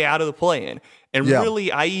to stay out of the play-in. And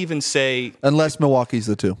really, I even say... Unless Milwaukee's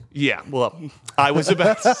the 2. Yeah, well, I was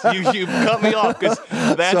about to... You cut me off because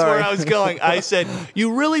that's where I was going. I said,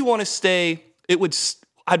 you really want to stay...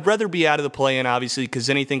 I'd rather be out of the play-in, obviously, because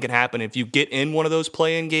anything can happen. If you get in one of those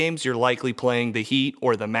play-in games, you're likely playing the Heat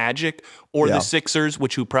or the Magic or the Sixers,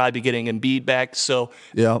 which would probably be getting Embiid back. So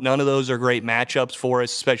none of those are great matchups for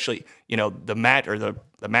us, especially,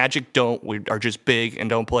 the Magic are just big and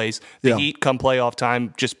don't play. The Heat, come playoff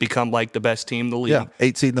time, just become like the best team in the league.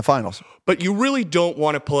 8 seed in the finals. But you really don't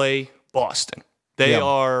want to play Boston. They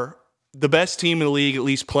are the best team in the league, at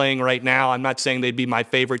least playing right now. I'm not saying they'd be my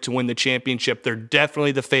favorite to win the championship. They're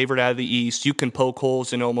definitely the favorite out of the East. You can poke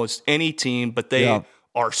holes in almost any team, but they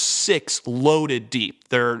are 6 loaded deep.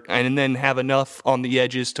 And then have enough on the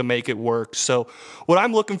edges to make it work. So what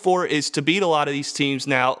I'm looking for is to beat a lot of these teams.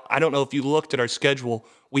 Now, I don't know if you looked at our schedule.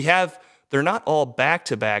 They're not all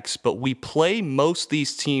back-to-backs, but we play most of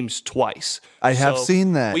these teams twice. I have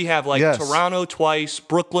seen that. We have Toronto twice,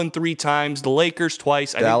 Brooklyn 3 times, the Lakers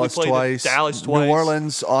twice, Dallas twice, New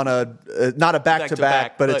Orleans on not a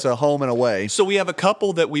back-to-back, but it's a home and away. So we have a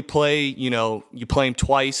couple that we play, you play them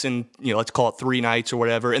twice and, let's call it 3 nights or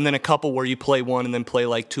whatever, and then a couple where you play one and then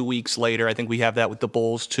play 2 weeks later. I think we have that with the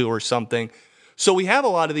Bulls too or something. So we have a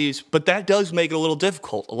lot of these, but that does make it a little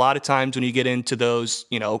difficult. A lot of times when you get into those,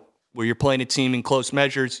 where you're playing a team in close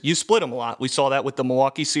measures, you split them a lot. We saw that with the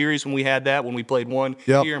Milwaukee series when we had that, when we played one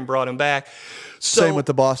here and brought them back. So, same with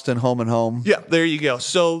the Boston home and home. Yeah, there you go.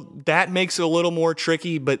 So that makes it a little more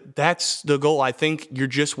tricky, but that's the goal. I think you're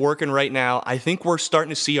just working right now. I think we're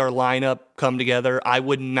starting to see our lineup come together. I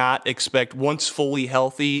would not expect, once fully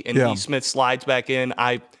healthy and Neesmith slides back in,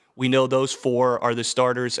 we know those 4 are the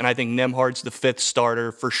starters, and I think Nembhard's the 5th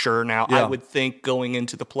starter for sure now. I would think going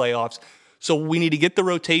into the playoffs. So we need to get the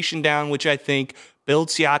rotation down, which I think build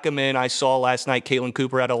Siakam in. I saw last night Caitlin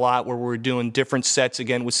Cooper had a lot where we were doing different sets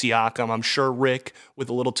again with Siakam. I'm sure Rick, with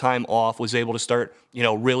a little time off, was able to start,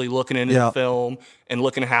 really looking into the film and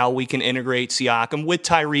looking at how we can integrate Siakam with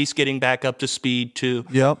Tyrese getting back up to speed too.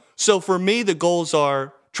 Yep. So for me, the goals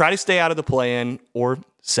are try to stay out of the play-in or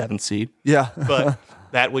 7th seed. Yeah.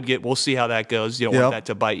 But we'll see how that goes. You don't want that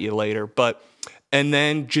to bite you later. And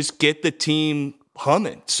then just get the team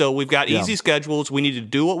humming. So we've got easy schedules. We need to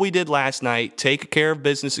do what we did last night, take care of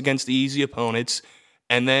business against the easy opponents,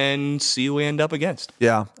 and then see who we end up against.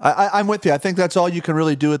 Yeah, I'm with you. I think that's all you can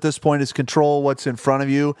really do at this point is control what's in front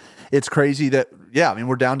of you. It's crazy that,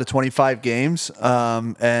 we're down to 25 games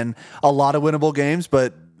and a lot of winnable games,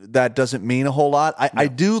 but that doesn't mean a whole lot. I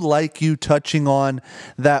do like you touching on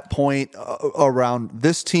that point around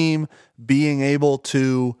this team being able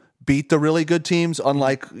to beat the really good teams,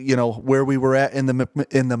 unlike, where we were at in the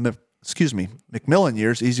McMillan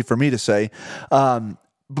years, easy for me to say,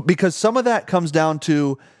 because some of that comes down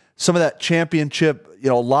to some of that championship,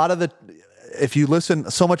 a lot of the, if you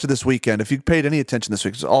listen so much of this weekend, if you paid any attention this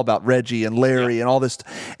week, it's all about Reggie and Larry and all this.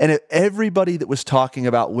 And everybody that was talking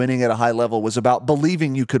about winning at a high level was about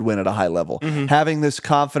believing you could win at a high level, having this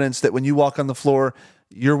confidence that when you walk on the floor,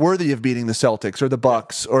 you're worthy of beating the Celtics or the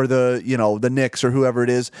Bucks or the Knicks or whoever it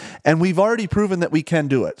is. And we've already proven that we can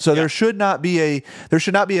do it. So there should not be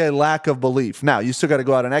a lack of belief. Now, you still got to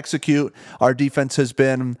go out and execute. Our defense has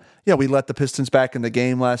been, we let the Pistons back in the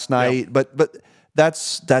game last night, but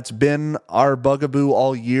that's been our bugaboo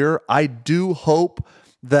all year. I do hope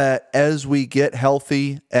that as we get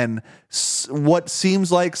healthy and what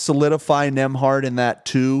seems like solidify Nembhard in that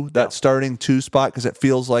starting 2 spot, because it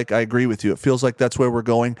feels like, I agree with you, it feels like that's where we're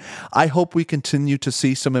going. I hope we continue to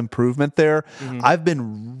see some improvement there. I've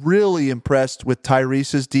been really impressed with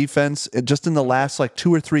Tyrese's defense just in the last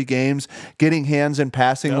 2 or 3 games, getting hands in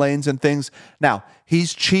passing lanes and things. Now,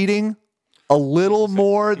 he's cheating a little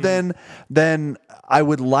more than I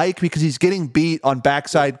would like, because he's getting beat on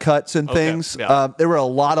backside cuts and things. There were a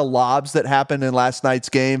lot of lobs that happened in last night's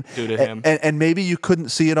game. Due to him. And maybe you couldn't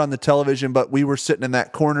see it on the television, but we were sitting in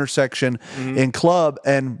that corner section in club.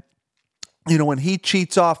 And, when he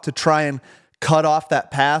cheats off to try and cut off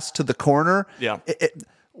that pass to the corner,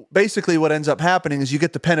 basically what ends up happening is you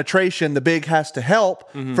get the penetration, the big has to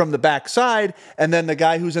help from the backside, and then the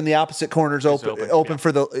guy who's in the opposite corner is open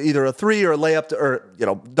for either a 3 or a layup or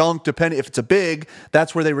dunk, depending if it's a big.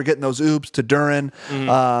 That's where they were getting those oops to Duren,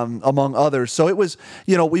 among others. So it was,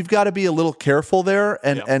 we've got to be a little careful there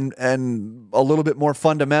and a little bit more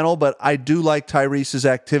fundamental, but I do like Tyrese's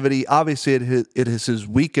activity. Obviously it is his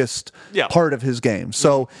weakest part of his game.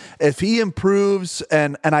 So if he improves,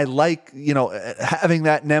 and I like, having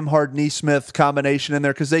that Nembhard Neesmith combination in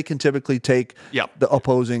there, because they can typically take the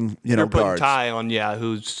opposing They're putting guards. Ty on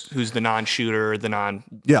who's the non-shooter, the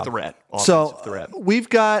non-threat, offensive threat. We've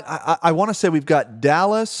got I want to say we've got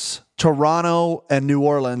Dallas, Toronto, and New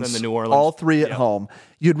Orleans, and the New Orleans, all 3 at home.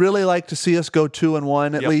 You'd really like to see us go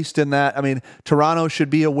 2-1 at least in that. I mean, Toronto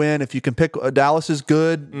should be a win. If you can pick, Dallas is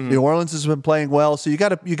good. New Orleans has been playing well, so you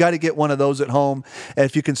got to get one of those at home. And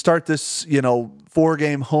if you can start this,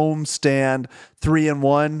 4-game home stand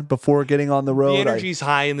 3-1 before getting on the road. The energy's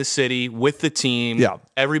high in the city with the team. Yeah,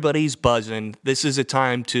 everybody's buzzing. This is a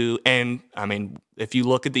time to, and I mean, if you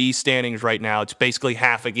look at the East standings right now, it's basically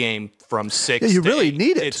half a game from 6. Yeah, you really 8.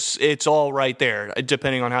 need it. It's all right there,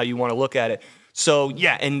 depending on how you want to look at it. So,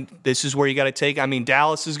 and this is where you got to take. I mean,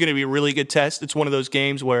 Dallas is going to be a really good test. It's one of those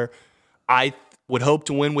games where I would hope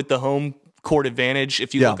to win with the home court advantage.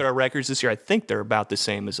 If you look at our records this year, I think they're about the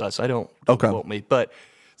same as us. Don't quote me. But,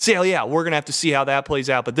 we're going to have to see how that plays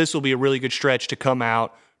out. But this will be a really good stretch to come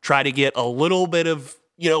out, try to get a little bit of,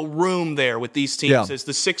 room there with these teams. As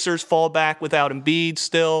the Sixers fall back without Embiid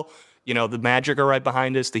still, the Magic are right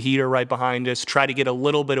behind us, the Heat are right behind us. Try to get a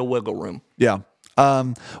little bit of wiggle room. Yeah.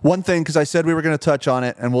 One thing, because I said we were going to touch on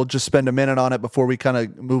it, and we'll just spend a minute on it before we kind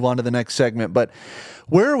of move on to the next segment. But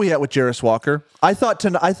where are we at with Jarris Walker? I thought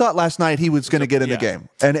last night he was going to get in the game,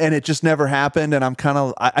 and it just never happened. And I'm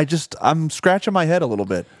I'm scratching my head a little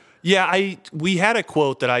bit. Yeah, we had a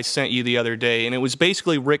quote that I sent you the other day, and it was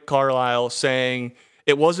basically Rick Carlisle saying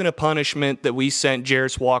it wasn't a punishment that we sent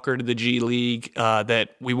Jarris Walker to the G League, that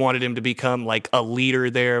we wanted him to become like a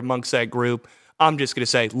leader there amongst that group. I'm just going to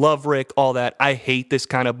say, love Rick, all that. I hate this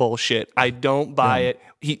kind of bullshit. I don't buy it.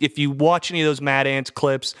 If you watch any of those Mad Ants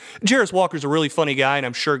clips, Jarris Walker's a really funny guy, and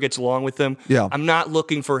I'm sure gets along with them. Yeah. I'm not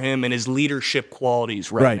looking for him and his leadership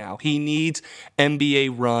qualities right now. He needs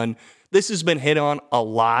NBA run. This has been hit on a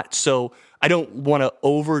lot, so I don't want to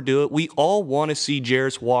overdo it. We all want to see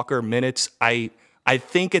Jarris Walker minutes. I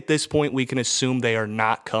think at this point we can assume they are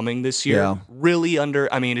not coming this year. Yeah. Really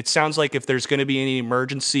it sounds like if there's going to be any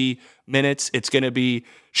emergency minutes, it's going to be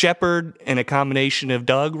Shepherd and a combination of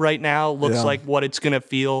Doug right now. Looks like what it's going to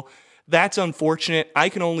feel. That's unfortunate. I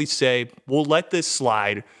can only say we'll let this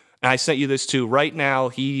slide. And I sent you this too. Right now,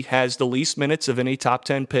 he has the least minutes of any top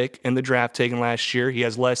 10 pick in the draft taken last year. He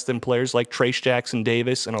has less than players like Trace Jackson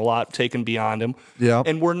Davis and a lot taken beyond him. Yeah.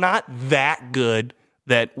 And we're not that good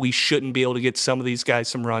that we shouldn't be able to get some of these guys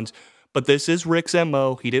some runs. But this is Rick's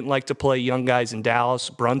MO. He didn't like to play young guys in Dallas.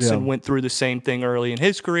 Brunson went through the same thing early in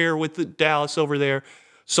his career with the Dallas over there.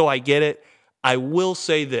 So I get it. I will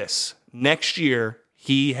say this. Next year,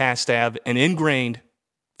 he has to have an ingrained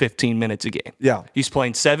 15 minutes a game. Yeah. He's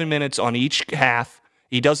playing 7 minutes on each half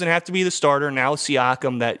He doesn't have to be the starter. Now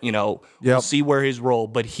Siakam that, we'll see where his role,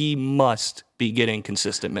 but he must be getting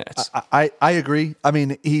consistent minutes. I agree. I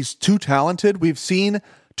mean, he's too talented. We've seen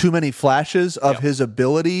too many flashes of his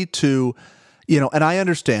ability to, and I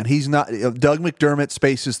understand he's not, Doug McDermott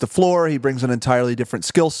spaces the floor. He brings an entirely different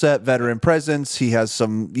skill set, veteran presence. He has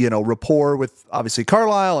some, rapport with obviously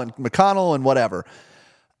Carlisle and McConnell and whatever.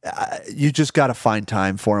 You just got to find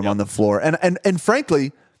time for him on the floor. And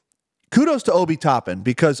frankly, kudos to Obi Toppin,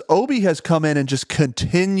 because Obi has come in and just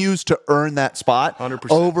continues to earn that spot 100%.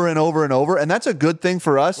 Over and over and over, and that's a good thing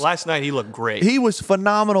for us. Last night he looked great. He was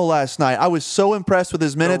phenomenal last night. I was so impressed with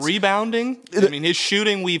his minutes. The rebounding, I mean, his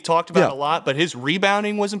shooting we've talked about a lot, but his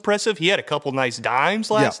rebounding was impressive. He had a couple nice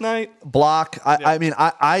dimes last night. Block. I mean,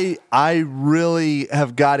 I really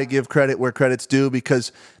have got to give credit where credit's due,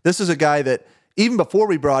 because this is a guy that, even before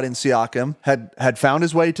we brought in Siakam, had found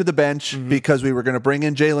his way to the bench because we were going to bring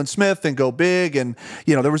in Jalen Smith and go big, and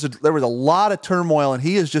there was a lot of turmoil, and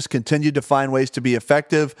he has just continued to find ways to be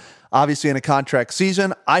effective. Obviously, in a contract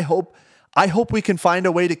season, I hope we can find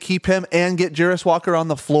a way to keep him and get Jarris Walker on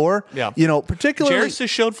the floor. Yeah, particularly Jarris has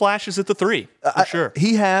showed flashes at the three for sure.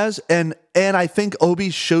 He has, and I think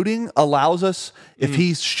Obi's shooting allows us, if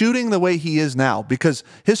he's shooting the way he is now, because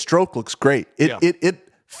his stroke looks great. It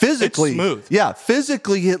physically, it's smooth. Yeah,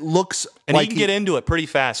 physically it looks and like he can get into it pretty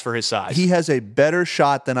fast for his size. He has a better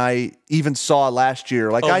shot than I even saw last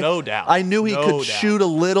year. Like no doubt. I knew he could shoot a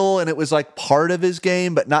little, and it was like part of his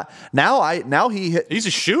game, but not now. He's a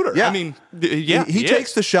shooter. Yeah. I mean, he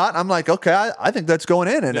takes the shot. I'm like, okay, I think that's going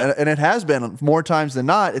in, and it has been more times than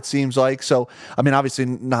not. It seems like. So I mean, obviously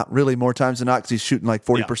not really more times than not, because he's shooting like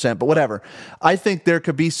 40%, but whatever. I think there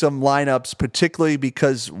could be some lineups, particularly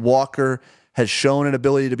because Walker has shown an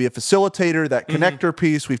ability to be a facilitator, that connector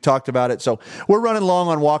piece. We've talked about it. So we're running long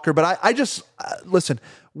on Walker, but I just, listen,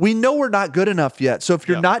 we know we're not good enough yet. So if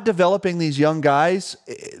you're not developing these young guys.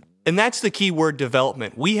 And that's the key word,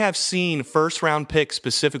 development. We have seen first-round picks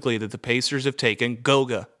specifically that the Pacers have taken.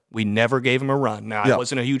 Goga, we never gave him a run. Now, I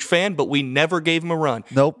wasn't a huge fan, but we never gave him a run.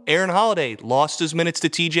 Nope. Aaron Holiday lost his minutes to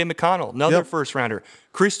T.J. McConnell, another first-rounder.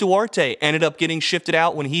 Chris Duarte ended up getting shifted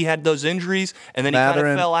out when he had those injuries, and then he kind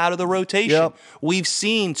of fell out of the rotation. We've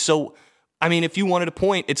seen, so, I mean, if you wanted to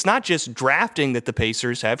point, it's not just drafting that the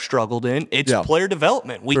Pacers have struggled in, it's player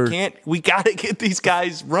development. We got to get these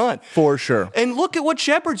guys run. For sure. And look at what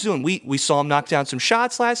Shepard's doing. We saw him knock down some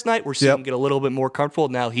shots last night. We're seeing him get a little bit more comfortable.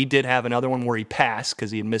 Now, he did have another one where he passed because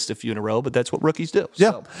he had missed a few in a row, but that's what rookies do.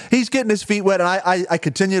 Yeah, he's getting his feet wet, and I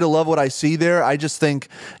continue to love what I see there. I just think,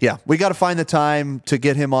 we got to find the time to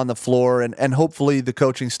get him on the floor, and hopefully the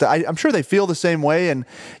coaching staff, I'm sure they feel the same way, and,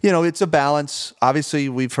 it's a balance. Obviously,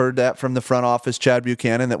 we've heard that from the front office, Chad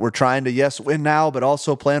Buchanan, that we're trying to, win now, but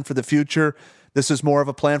also plan for the future. This is more of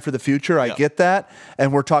a plan for the future. I get that.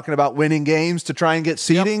 And we're talking about winning games to try and get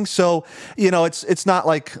seeding. So, it's not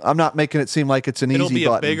like, I'm not making it seem like it's an easy button.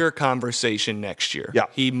 It'll be a bigger conversation next year. Yeah.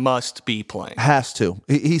 He must be playing. Has to.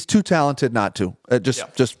 He's too talented not to.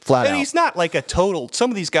 Just flat out. And he's not like a total. Some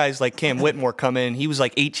of these guys like Cam Whitmore come in, he was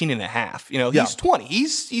like 18 and a half. He's 20.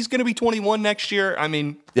 He's going to be 21 next year. I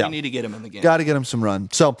mean, you need to get him in the game. Got to get him some run.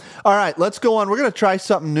 So, all right, let's go on. We're going to try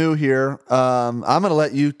something new here. I'm going to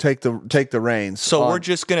let you take the reins. So we're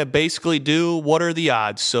just going to basically do what are the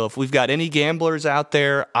odds. So if we've got any gamblers out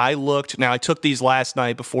there, I took these last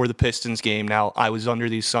night before the Pistons game. Now, I was under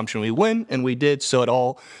the assumption we win, and we did, so it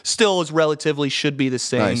all still is relatively should be the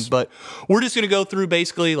same. Nice. But we're just going to go through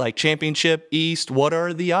basically like championship, East, what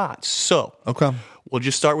are the odds? So we'll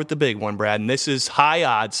just start with the big one, Brad, and this is high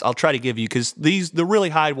odds. I'll try to give you, because the really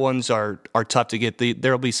high ones are tough to get.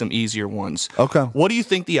 There'll be some easier ones. Okay. What do you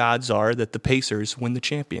think the odds are that the Pacers win the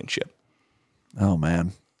championship? Oh,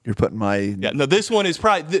 man. You're putting my... this one is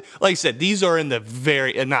probably... Like I said, these are in the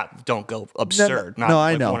very... don't go absurd. No,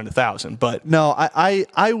 I know. 1 in 1,000, but... No,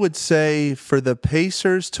 I would say for the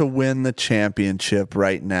Pacers to win the championship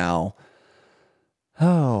right now...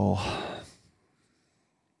 1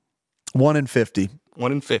 in 50.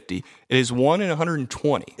 1 in 50. It is 1 in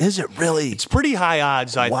 120. Is it really? It's pretty high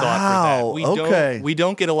odds, I thought, for that. We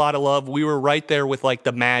don't get a lot of love. We were right there with like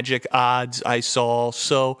the Magic odds I saw.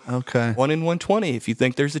 So 1 in 120 if you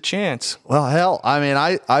think there's a chance. Well, hell, I mean,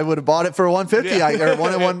 I would have bought it for 150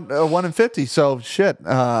 or 1 in 50. So shit.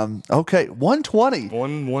 Okay, 120.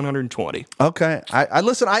 120. Okay. I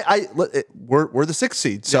listen. We're the 6th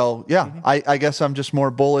seed. So I guess I'm just more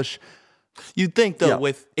bullish. You'd think, though,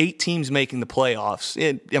 with 8 teams making the playoffs,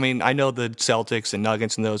 I know the Celtics and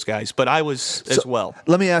Nuggets and those guys, but I was as well.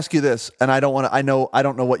 Let me ask you this, and I don't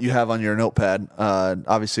know what you have on your notepad.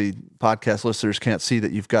 Obviously, podcast listeners can't see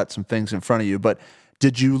that you've got some things in front of you, but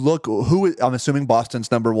Did you look? I'm assuming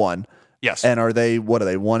Boston's number 1. Yes. And are they? What are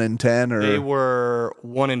they? 1-10 or they were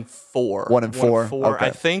 1-4. 1-4. Okay.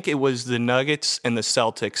 I think it was the Nuggets and the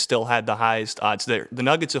Celtics still had the highest odds there. The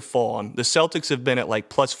Nuggets have fallen. The Celtics have been at like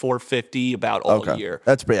plus 450 about all year.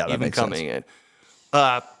 That's pretty. Yeah, that even makes coming sense.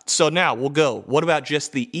 in. So now we'll go. What about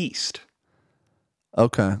just the East?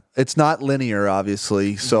 Okay, it's not linear,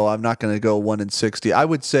 obviously, so I'm not going to go 1-60. I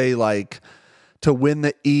would say like to win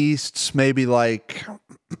the East, maybe like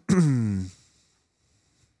 1-85.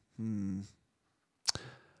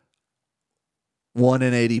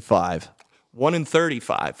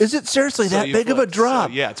 1-35. Is it seriously that big of a drop?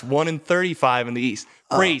 So, yeah, it's 1-35 in the East.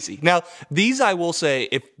 Crazy. Now, these I will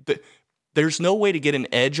say, there's no way to get an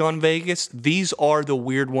edge on Vegas. These are the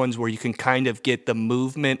weird ones where you can kind of get the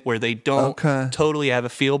movement where they don't totally have a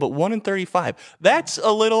feel. But 1-35, that's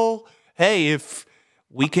a little, hey, if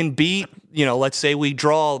we can beat, let's say we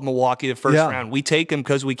draw Milwaukee the first round, we take them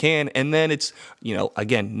because we can. And then it's,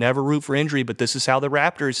 again, never root for injury, but this is how the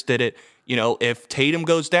Raptors did it. If Tatum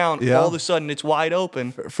goes down, all of a sudden it's wide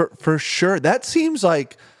open. For sure. That seems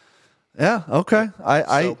like, yeah, okay.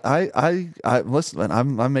 I listen, man,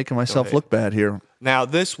 I'm making myself look bad here. Now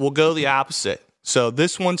this will go the opposite. So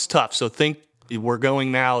this one's tough. So think we're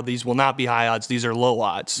going now. These will not be high odds. These are low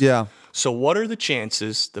odds. Yeah. So what are the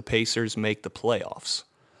chances the Pacers make the playoffs?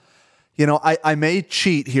 I may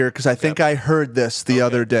cheat here because I think I heard this the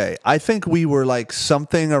other day. I think we were like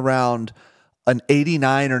something around an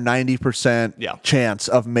 89 or 90% chance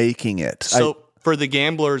of making it. So for the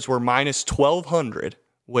gamblers, we're minus 1,200,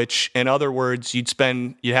 which in other words, you'd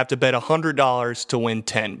have to bet $100 to win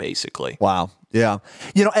 10, basically. Wow. Yeah.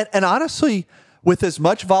 And honestly, with as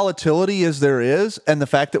much volatility as there is, and the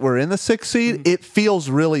fact that we're in the 6th seed, it feels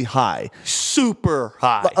really high. Super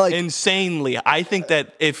high. Insanely. I think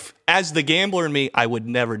that as the gambler in me, I would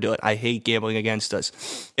never do it. I hate gambling against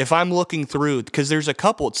us. If I'm looking through, because there's a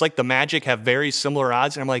couple, it's like the Magic have very similar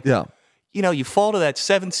odds, and I'm like, you fall to that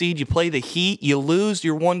 7th seed, you play the Heat, you lose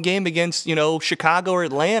your one game against, Chicago or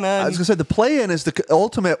Atlanta. I was going to say, the play-in is the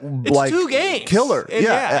ultimate, it's 2 games. Killer.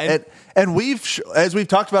 And as we've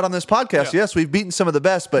talked about on this podcast, yes, we've beaten some of the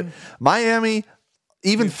best, but Miami,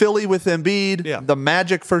 even Philly with Embiid, the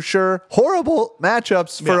Magic for sure, horrible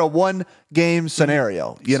matchups for a one-game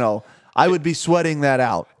scenario. I would be sweating that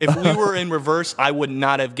out. If we were in reverse, I would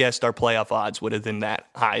not have guessed our playoff odds would have been that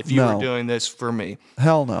high if you were doing this for me.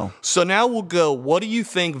 Hell no. So now we'll go, what do you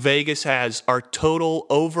think Vegas has our total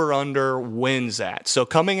over-under wins at? So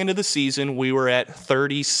coming into the season, we were at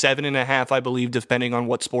 37.5, I believe, depending on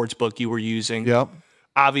what sports book you were using. Yep.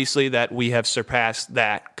 Obviously, that we have surpassed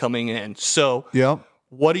that coming in. So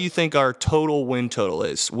what do you think our total win total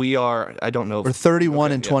is? We are, I don't know. We're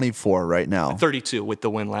 31-24 right now. 32 with the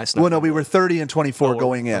win last night. Well, no, we were 30-24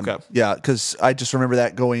 going in. Okay. Yeah, because I just remember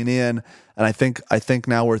that going in, and I think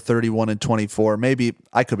now we're 31-24. Maybe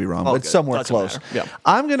I could be wrong, but it's somewhere close. Yeah.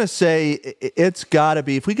 I'm gonna say it's got to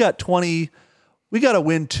be, if we got 20. We got to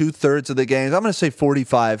win 2/3 of the games. I'm going to say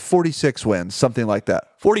 45, 46 wins, something like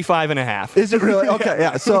that. 45.5. Is it really? Okay,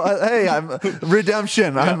 yeah. So, hey, I'm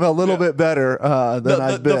redemption. I'm a little bit better than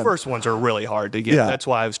I've been. The first ones are really hard to get. Yeah. That's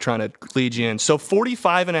why I was trying to lead you in. So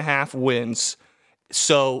 45.5 wins.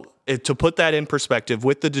 So to put that in perspective,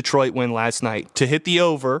 with the Detroit win last night, to hit the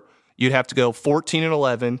over, you'd have to go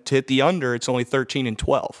 14-11. To hit the under, it's only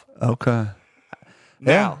 13-12. Okay.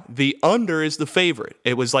 Now, the under is the favorite.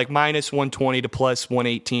 It was like minus 120 to plus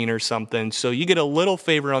 118 or something. So you get a little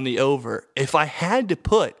favor on the over. If I had to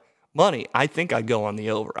put money, I think I'd go on the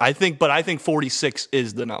over. I think 46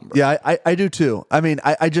 is the number. Yeah, I do too. I mean,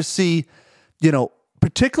 I just see,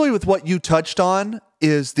 particularly with what you touched on,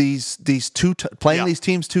 is these playing these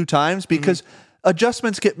teams 2 times, because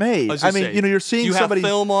adjustments get made. I mean, you're seeing somebody. You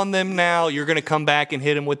have film on them now. You're going to come back and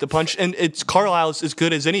hit him with the punch, and Carlisle's as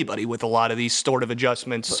good as anybody with a lot of these sort of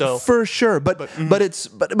adjustments. So for sure, but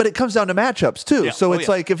it comes down to matchups too. Yeah. So it's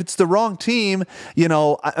like if it's the wrong team,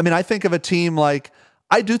 I mean, I think of a team like.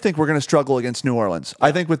 I do think we're going to struggle against New Orleans. Yeah.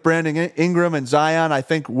 I think with Brandon Ingram and Zion, I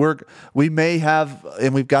think we may have,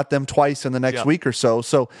 and we've got them twice in the next week or so.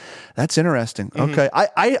 So that's interesting. Mm-hmm. Okay,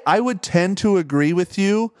 I would tend to agree with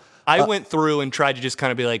you. I went through and tried to just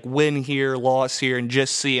kind of be like win here, loss here, and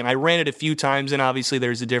just see. And I ran it a few times, and obviously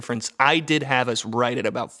there's a difference. I did have us right at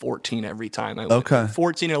about 14 every time I went. Okay.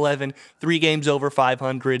 14-11, 3 games over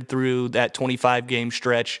 500 through that 25-game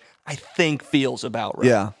stretch, I think feels about right.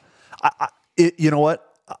 Yeah. You know what?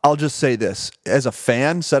 I'll just say this. As a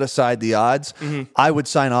fan, set aside the odds, I would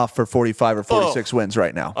sign off for 45 or 46 wins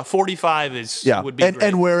right now. A 45 would be great.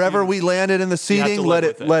 And wherever we landed in the seeding, let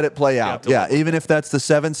it play out. Yeah, even if that's the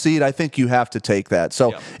 7th seed, I think you have to take that.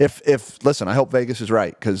 So if listen, I hope Vegas is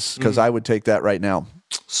right because I would take that right now.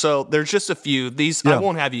 So there's just a few. These I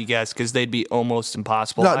won't have you guess because they'd be almost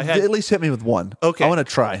impossible. No, at least hit me with one. Okay. I want to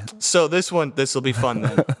try. So this will be fun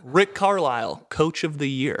then. Rick Carlisle, Coach of the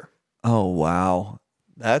Year. Oh, wow.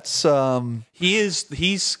 That's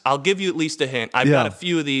he's I'll give you at least a hint. I've got a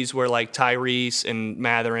few of these where like Tyrese and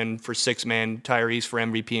Matherin for 6-man, Tyrese for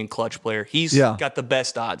MVP and clutch player. He's got the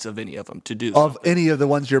best odds of any of them to do of any of the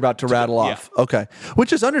ones you're about to rattle off. Okay.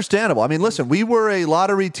 Which is understandable. I mean, listen, we were a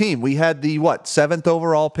lottery team. We had the 7th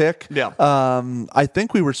overall pick. Yeah. I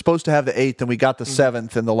think we were supposed to have the 8th and we got the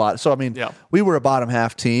 7th in the lot. So I mean, we were a bottom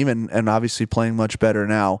half team and obviously playing much better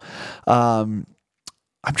now.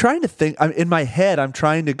 I'm trying to think. In my head, I'm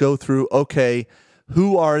trying to go through, okay,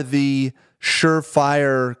 who are the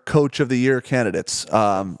surefire Coach of the Year candidates?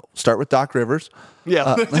 Start with Doc Rivers.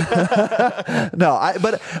 Yeah. No,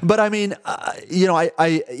 but I mean,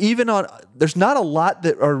 I even on, there's not a lot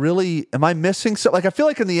that are really, am I missing? So, like, I feel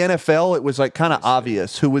like in the NFL, it was like kind of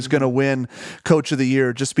obvious who was going to win Coach of the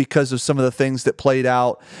Year just because of some of the things that played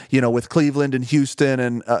out, with Cleveland and Houston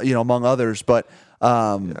and, among others. But,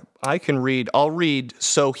 I can read. I'll read.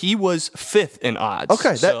 So he was 5th in odds.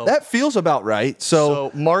 Okay, that feels about right.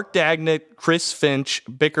 So Mark Dagnall, Chris Finch,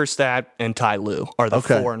 Bickerstaff, and Ty Lue are the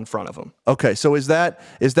 4 in front of him. Okay, so is that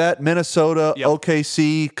Minnesota,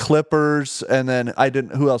 OKC, Clippers, and then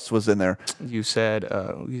who else was in there? You said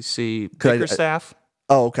you see Bickerstaff.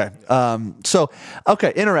 Okay.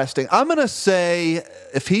 Interesting. I'm gonna say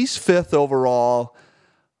if he's 5th overall,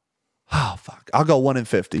 I'll go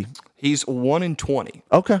 1-50. He's 1-20.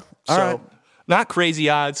 Okay. All right. Not crazy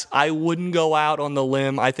odds. I wouldn't go out on the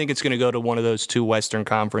limb. I think it's going to go to one of those 2 Western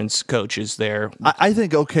Conference coaches there. I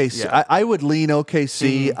think OKC. Yeah. I would lean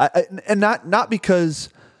OKC, and not because.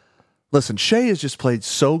 Listen, Shea has just played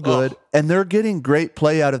so good, and they're getting great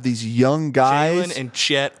play out of these young guys. Jalen and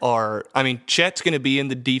Chet Chet's going to be in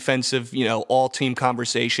the defensive, all-team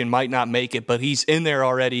conversation, might not make it, but he's in there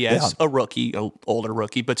already as a rookie, an older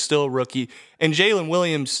rookie, but still a rookie. And Jalen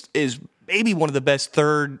Williams is maybe one of the best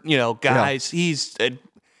third, guys. Yeah. He's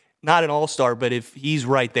not an all-star, but if he's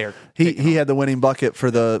right there. He had the winning bucket for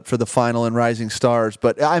the final in Rising Stars.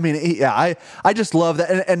 But, I mean, I just love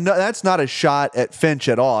that. And that's not a shot at Finch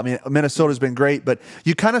at all. I mean, Minnesota's been great, but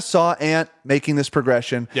you kind of saw Ant making this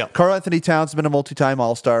progression. Yeah. Karl Anthony Towns has been a multi-time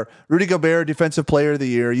All-Star. Rudy Gobert, Defensive Player of the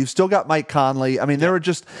Year. You've still got Mike Conley. I mean, there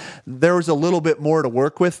was a little bit more to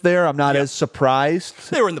work with there. I'm not as surprised.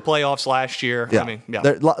 They were in the playoffs last year. Yeah.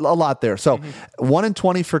 A lot there. So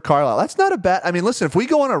 1-20 for Carlisle. That's not a bad. I mean, listen, if we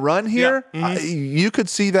go on a run here, you could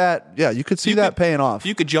see that. Yeah, you could see that paying off.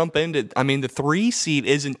 You could jump into. I mean, the 3 seed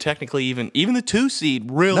isn't technically even the 2 seed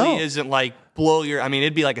really isn't like blow your. I mean,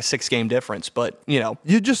 it'd be like a 6-game difference, but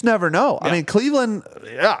you just never know. Yeah. I mean, Cleveland,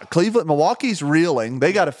 Milwaukee's reeling.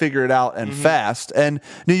 They got to figure it out and fast. And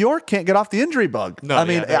New York can't get off the injury bug. No, I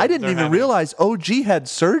mean, I didn't even realize OG had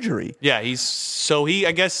surgery. Yeah, he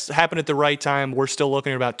I guess happened at the right time. We're still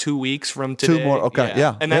looking at about 2 weeks from today. 2 more. Okay,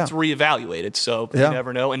 yeah. And that's reevaluated, so you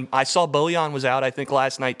never know. And I saw Bojan was out, I think,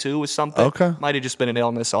 last night too with something. Okay. Might have just been an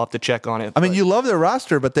illness. I'll have to check on it. I mean, you love their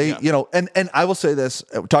roster, but they, and I will say this,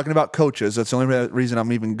 talking about coaches, that's the only reason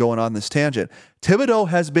I'm even going on this tangent. Thibodeau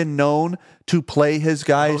has been known to play his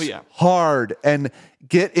guys hard and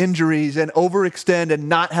get injuries and overextend and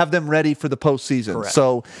not have them ready for the postseason. Correct.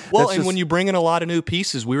 So, when you bring in a lot of new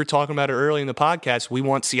pieces, we were talking about it early in the podcast. We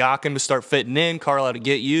want Siakam to start fitting in, Carlisle to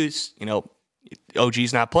get used.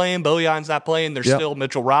 OG's not playing, Bojan's not playing. There's still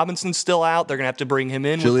Mitchell Robinson's still out. They're gonna have to bring him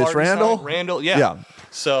in. Julius with Randle, yeah.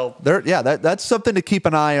 So that's something to keep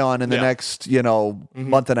an eye on in the next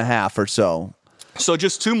month and a half or so. So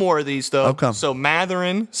just 2 more of these though. Okay. So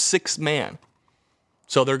Matherin, 6th man.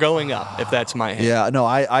 So they're going up. If that's my hand. Yeah. No,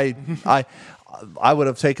 I would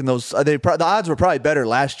have taken those. The odds were probably better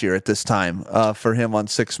last year at this time for him on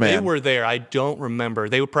 6 man. They were there. I don't remember.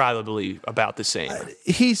 They were probably about the same.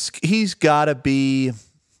 He's got to be.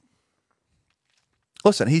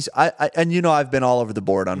 Listen, I've been all over the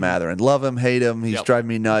board on Matherin. Love him, hate him. He's driving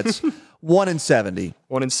me nuts. 1-70.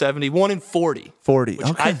 1-70. 1-40. 40.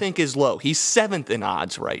 Which I think is low. He's 7th in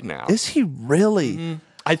odds right now. Is he really? Mm-hmm.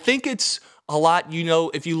 I think it's a lot.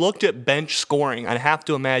 If you looked at bench scoring, I'd have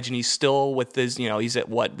to imagine he's still with his, he's at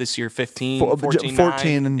what this year, 15,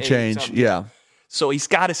 14 and change. Yeah. So he's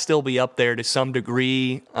got to still be up there to some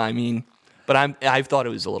degree. I mean, but I thought it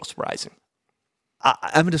was a little surprising.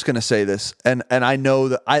 I'm just going to say this, and I know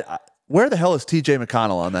that where the hell is T.J.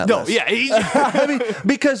 McConnell on that list? Yeah, he's I mean,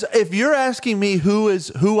 because if you're asking me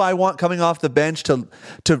who I want coming off the bench to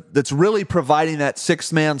that's really providing that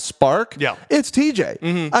sixth man spark, it's TJ.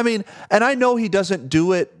 Mm-hmm. I mean, and I know he doesn't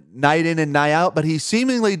do it night in and night out, but he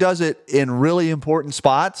seemingly does it in really important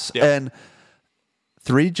spots. And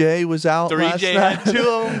 3J was out last night. 3J had 2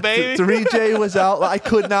 of them, baby. 3J was out. I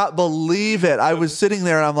could not believe it. I was sitting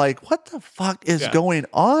there and I'm like, what the fuck is going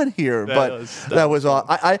on here? That was all.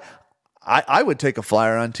 I would take a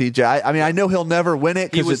flyer on TJ. I mean, I know he'll never win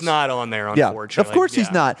it. He was not on there, unfortunately. Of course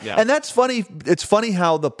he's not. And that's funny. It's funny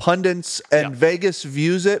how the pundits and Vegas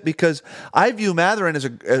views it, because I view Mathurin as a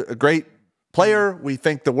great player. We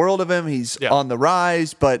think the world of him. He's on the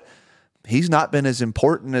rise, but he's not been as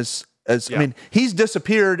important as I mean, he's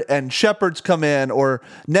disappeared and Shepard's come in, or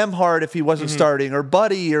Nemhard if he wasn't starting, or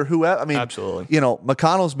Buddy or whoever. I mean, absolutely.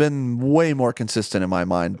 McConnell's been way more consistent in my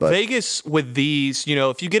mind. But Vegas with these,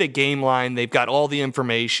 if you get a game line, they've got all the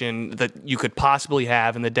information that you could possibly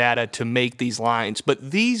have and the data to make these lines.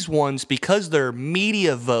 But these ones, because they're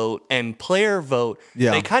media vote and player vote,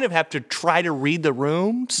 they kind of have to try to read the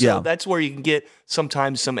room. So that's where you can get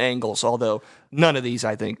sometimes some angles, although none of these,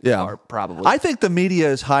 I think, are probably. I think the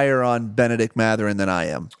media is higher on Benedict Mathurin than I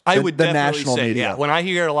am. I would the definitely national say, media. When I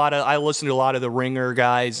hear I listen to a lot of the Ringer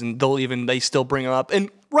guys, and they still bring him up, and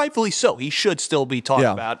rightfully so. He should still be talked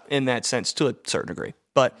about in that sense to a certain degree.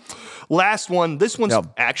 But last one, this one's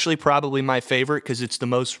actually probably my favorite because it's the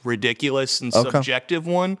most ridiculous and subjective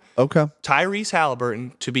one. Okay. Tyrese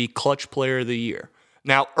Halliburton to be clutch player of the year.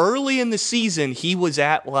 Now, early in the season, he was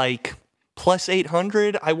at like plus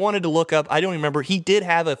 800. I wanted to look up. I don't remember. He did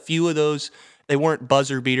have a few of those. They weren't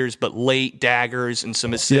buzzer beaters, but late daggers and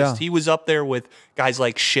some assists. Yeah. He was up there with guys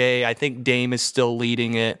like Shea. I think Dame is still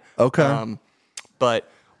leading it. Okay. But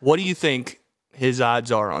what do you think his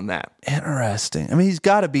odds are on that? Interesting. I mean, he's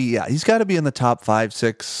got to be in the top 5,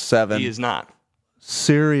 6, 7. He is not.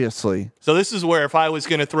 Seriously. So this is where if I was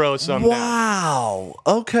going to throw some down.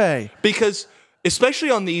 Okay. Because especially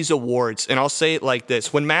on these awards, and I'll say it like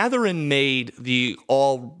this, when Mathurin made the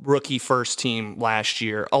all-rookie first team last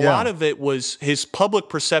year, a lot of it was his public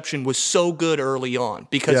perception was so good early on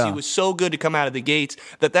because he was so good to come out of the gates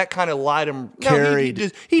that kind of lied him. Carried. No,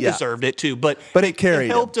 he deserved it too, but it carried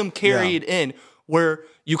helped him carry it in, where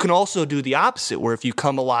you can also do the opposite, where if you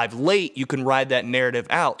come alive late, you can ride that narrative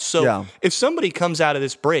out. So if somebody comes out of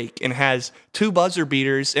this break and has 2 buzzer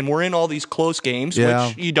beaters, and we're in all these close games,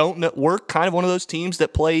 which you don't know, we're kind of one of those teams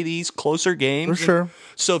that play these closer games. For sure.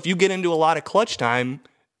 So if you get into a lot of clutch time,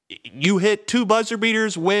 you hit 2 buzzer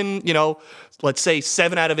beaters, win, let's say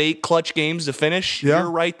 7 out of 8 clutch games to finish,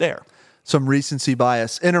 you're right there. Some recency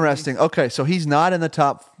bias. Interesting. Okay, so he's not in the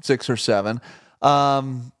top 6 or 7.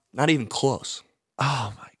 Not even close.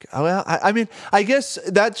 Oh my God! Well, I mean, I guess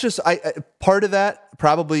that's just part of that.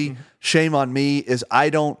 Probably shame on me is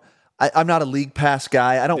I'm not a league pass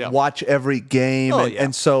guy. I don't watch every game,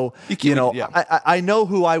 and so I know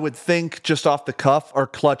who I would think just off the cuff are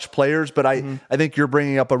clutch players. But I think you're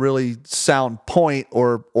bringing up a really sound point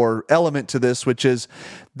or element to this, which is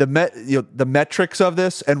the metrics of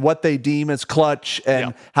this and what they deem as clutch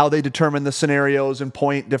and how they determine the scenarios and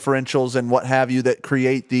point differentials and what have you that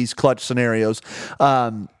create these clutch scenarios.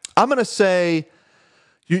 I'm going to say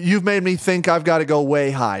you've made me think I've got to go way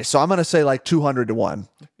high. So I'm going to say like 200 to 1.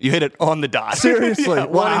 You hit it on the dot. Seriously.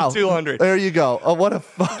 Wow. 1 in 200. There you go. Oh, what a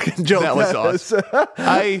fucking joke. That was awesome.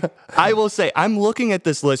 I will say, I'm looking at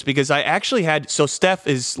this list because I actually so Steph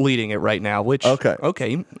is leading it right now, which,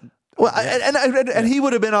 okay. Well, and he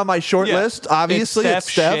would have been on my short list. Obviously, it's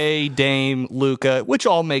Steph, Shea, Dame, Luka, which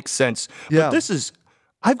all makes sense. But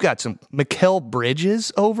I've got some Mikal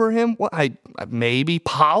Bridges over him. Maybe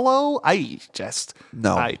Paolo.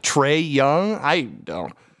 Trey Young. I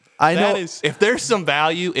don't. I know if there's some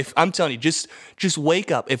value. If I'm telling you, just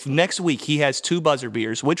wake up. If next week he has 2 buzzer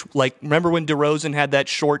beaters, which remember when DeRozan had that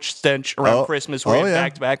short stench around Christmas where he had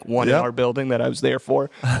back-to-back, one in our building that I was there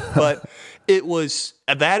for, but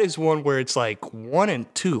that is one where it's like 1 in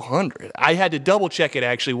 200. I had to double check it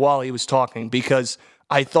actually while he was talking because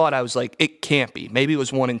I thought, I was like, it can't be. Maybe it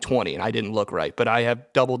was 1 in 20, and I didn't look right. But I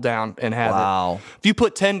have doubled down and have it. If you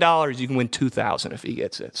put $10, you can win $2,000 if he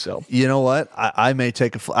gets it. So you know what? I may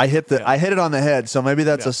take I hit it on the head. So maybe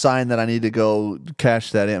that's a sign that I need to go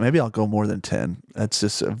cash that in. Maybe I'll go more than 10. That's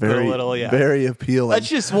just very appealing. That's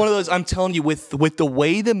just one of those. I'm telling you, with the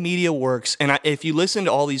way the media works, and if you listen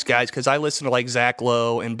to all these guys, because I listen to like Zach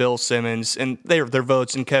Lowe and Bill Simmons and their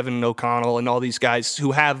votes, and Kevin O'Connell and all these guys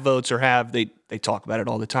who have votes or they talk about it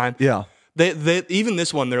all the time. Yeah. They even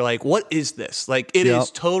this one, they're like, what is this? Like, it is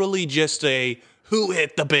totally just who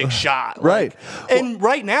hit the big shot. Right. And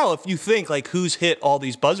right now, if you think like who's hit all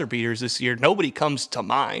these buzzer beaters this year, nobody comes to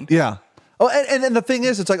mind. Yeah. Oh, and the thing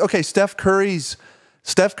is, it's like, okay, Steph Curry's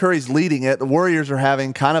leading it. The Warriors are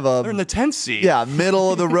having kind of They're in the 10th seed. Yeah,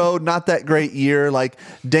 middle of the road, not that great year. Like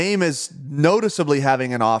Dame is noticeably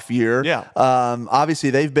having an off year. Yeah. Obviously,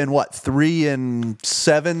 they've been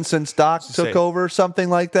 3-7 since Doc took over, something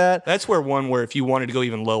like that. That's where if you wanted to go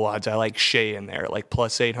even low odds, I like Shea in there, like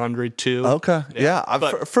plus 800 too. Okay, yeah,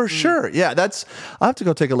 for sure. Yeah, I'll have to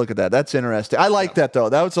go take a look at that. That's interesting. I like that though.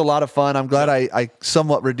 That was a lot of fun. I'm glad I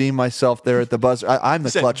somewhat redeemed myself there at the buzzer. I'm the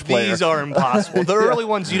clutch player. These are impossible. The early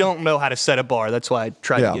ones, you don't know how to set a bar. That's why I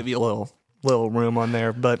tried to give you a little room on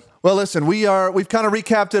there. But well, listen, we've kind of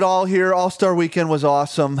recapped it all here. All-Star Weekend was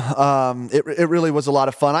awesome. It really was a lot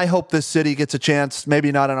of fun. I hope this city gets a chance,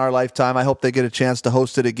 maybe not in our lifetime. I hope they get a chance to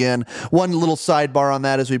host it again. One little sidebar on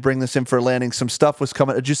that as we bring this in for a landing. Some stuff was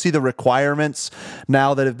coming. Did you see the requirements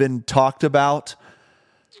now that have been talked about?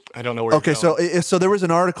 I don't know where. Okay, so there was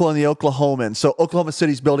an article in the Oklahoman. So Oklahoma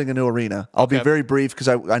City's building a new arena. I'll be very brief because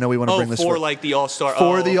I know we want to bring this for like the All-Star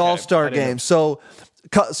All-Star game. So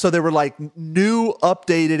they were like new,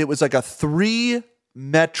 updated. It was like a 3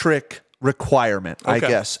 metric requirement, I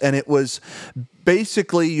guess, and it was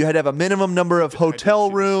basically you had to have a minimum number of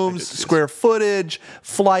hotel rooms, square footage,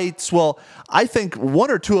 flights. Well, I think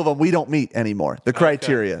 1 or 2 of them we don't meet anymore, the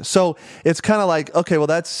criteria. Okay. So it's kind of like, okay, well,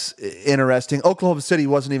 that's interesting. Oklahoma City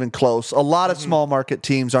wasn't even close. A lot of small market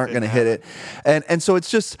teams aren't going to hit it. And so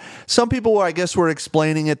it's just some people, I guess, were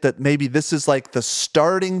explaining it that maybe this is like the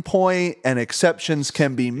starting point and exceptions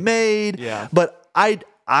can be made. Yeah. But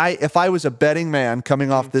if I was a betting man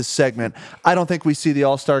coming off this segment, I don't think we see the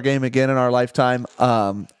All-Star game again in our lifetime.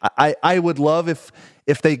 I would love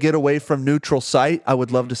if they get away from neutral site, I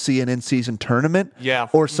would love to see an in-season tournament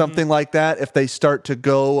or something like that if they start to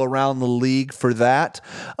go around the league for that.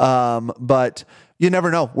 But you never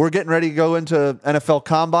know. We're getting ready to go into NFL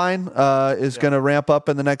Combine is going to ramp up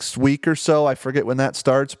in the next week or so. I forget when that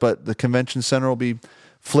starts, but the convention center will be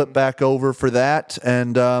flip back over for that.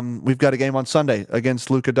 And we've got a game on Sunday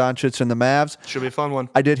against Luka Doncic and the Mavs. Should be a fun one.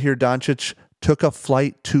 I did hear Doncic took a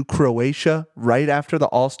flight to Croatia right after the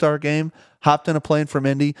All-Star game, hopped in a plane from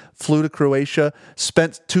Indy, flew to Croatia,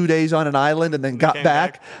 spent 2 days on an island, and then got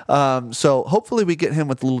back. So hopefully we get him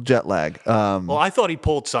with a little jet lag. Well, I thought he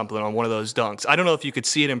pulled something on one of those dunks. I don't know if you could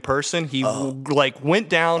see it in person. He went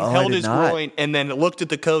down, held his groin, and then looked at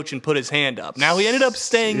the coach and put his hand up. Now he ended up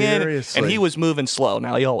staying in, and he was moving slow.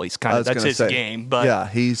 Now he always that's his game. But yeah,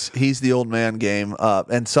 he's the old man game,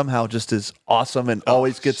 and somehow just is awesome and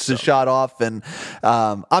always gets his shot off. And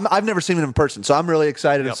I've never seen him in person, so I'm really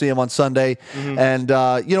excited to see him on Sunday. And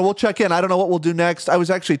we'll check in. I don't know what we'll do next. I was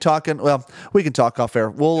actually talking. Well, we can talk off air.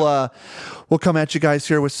 We'll come at you guys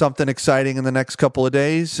here with something exciting in the next couple of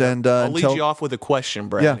days. And I'll lead you off with a question,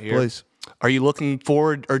 Brad. Yeah, here. Please. Are you looking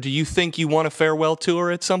forward, or do you think you want a farewell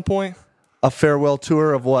tour at some point? A farewell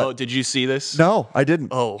tour of what? Oh, did you see this? No, I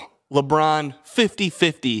didn't. Oh, LeBron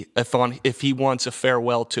 50-50 if he wants a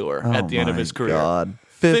farewell tour at the end of his career. God.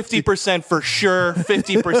 50% for sure,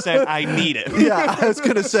 50% I need it. Yeah, I was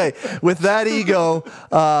going to say, with that ego,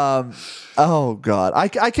 oh, God. I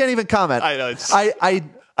can't even comment. I know.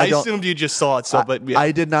 I assumed you just saw it, but yeah.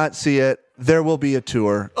 I did not see it. There will be a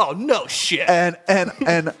tour. Oh, no shit. And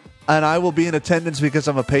I will be in attendance because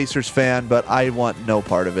I'm a Pacers fan, but I want no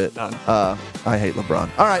part of it. None. I hate LeBron.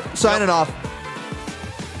 All right, signing off.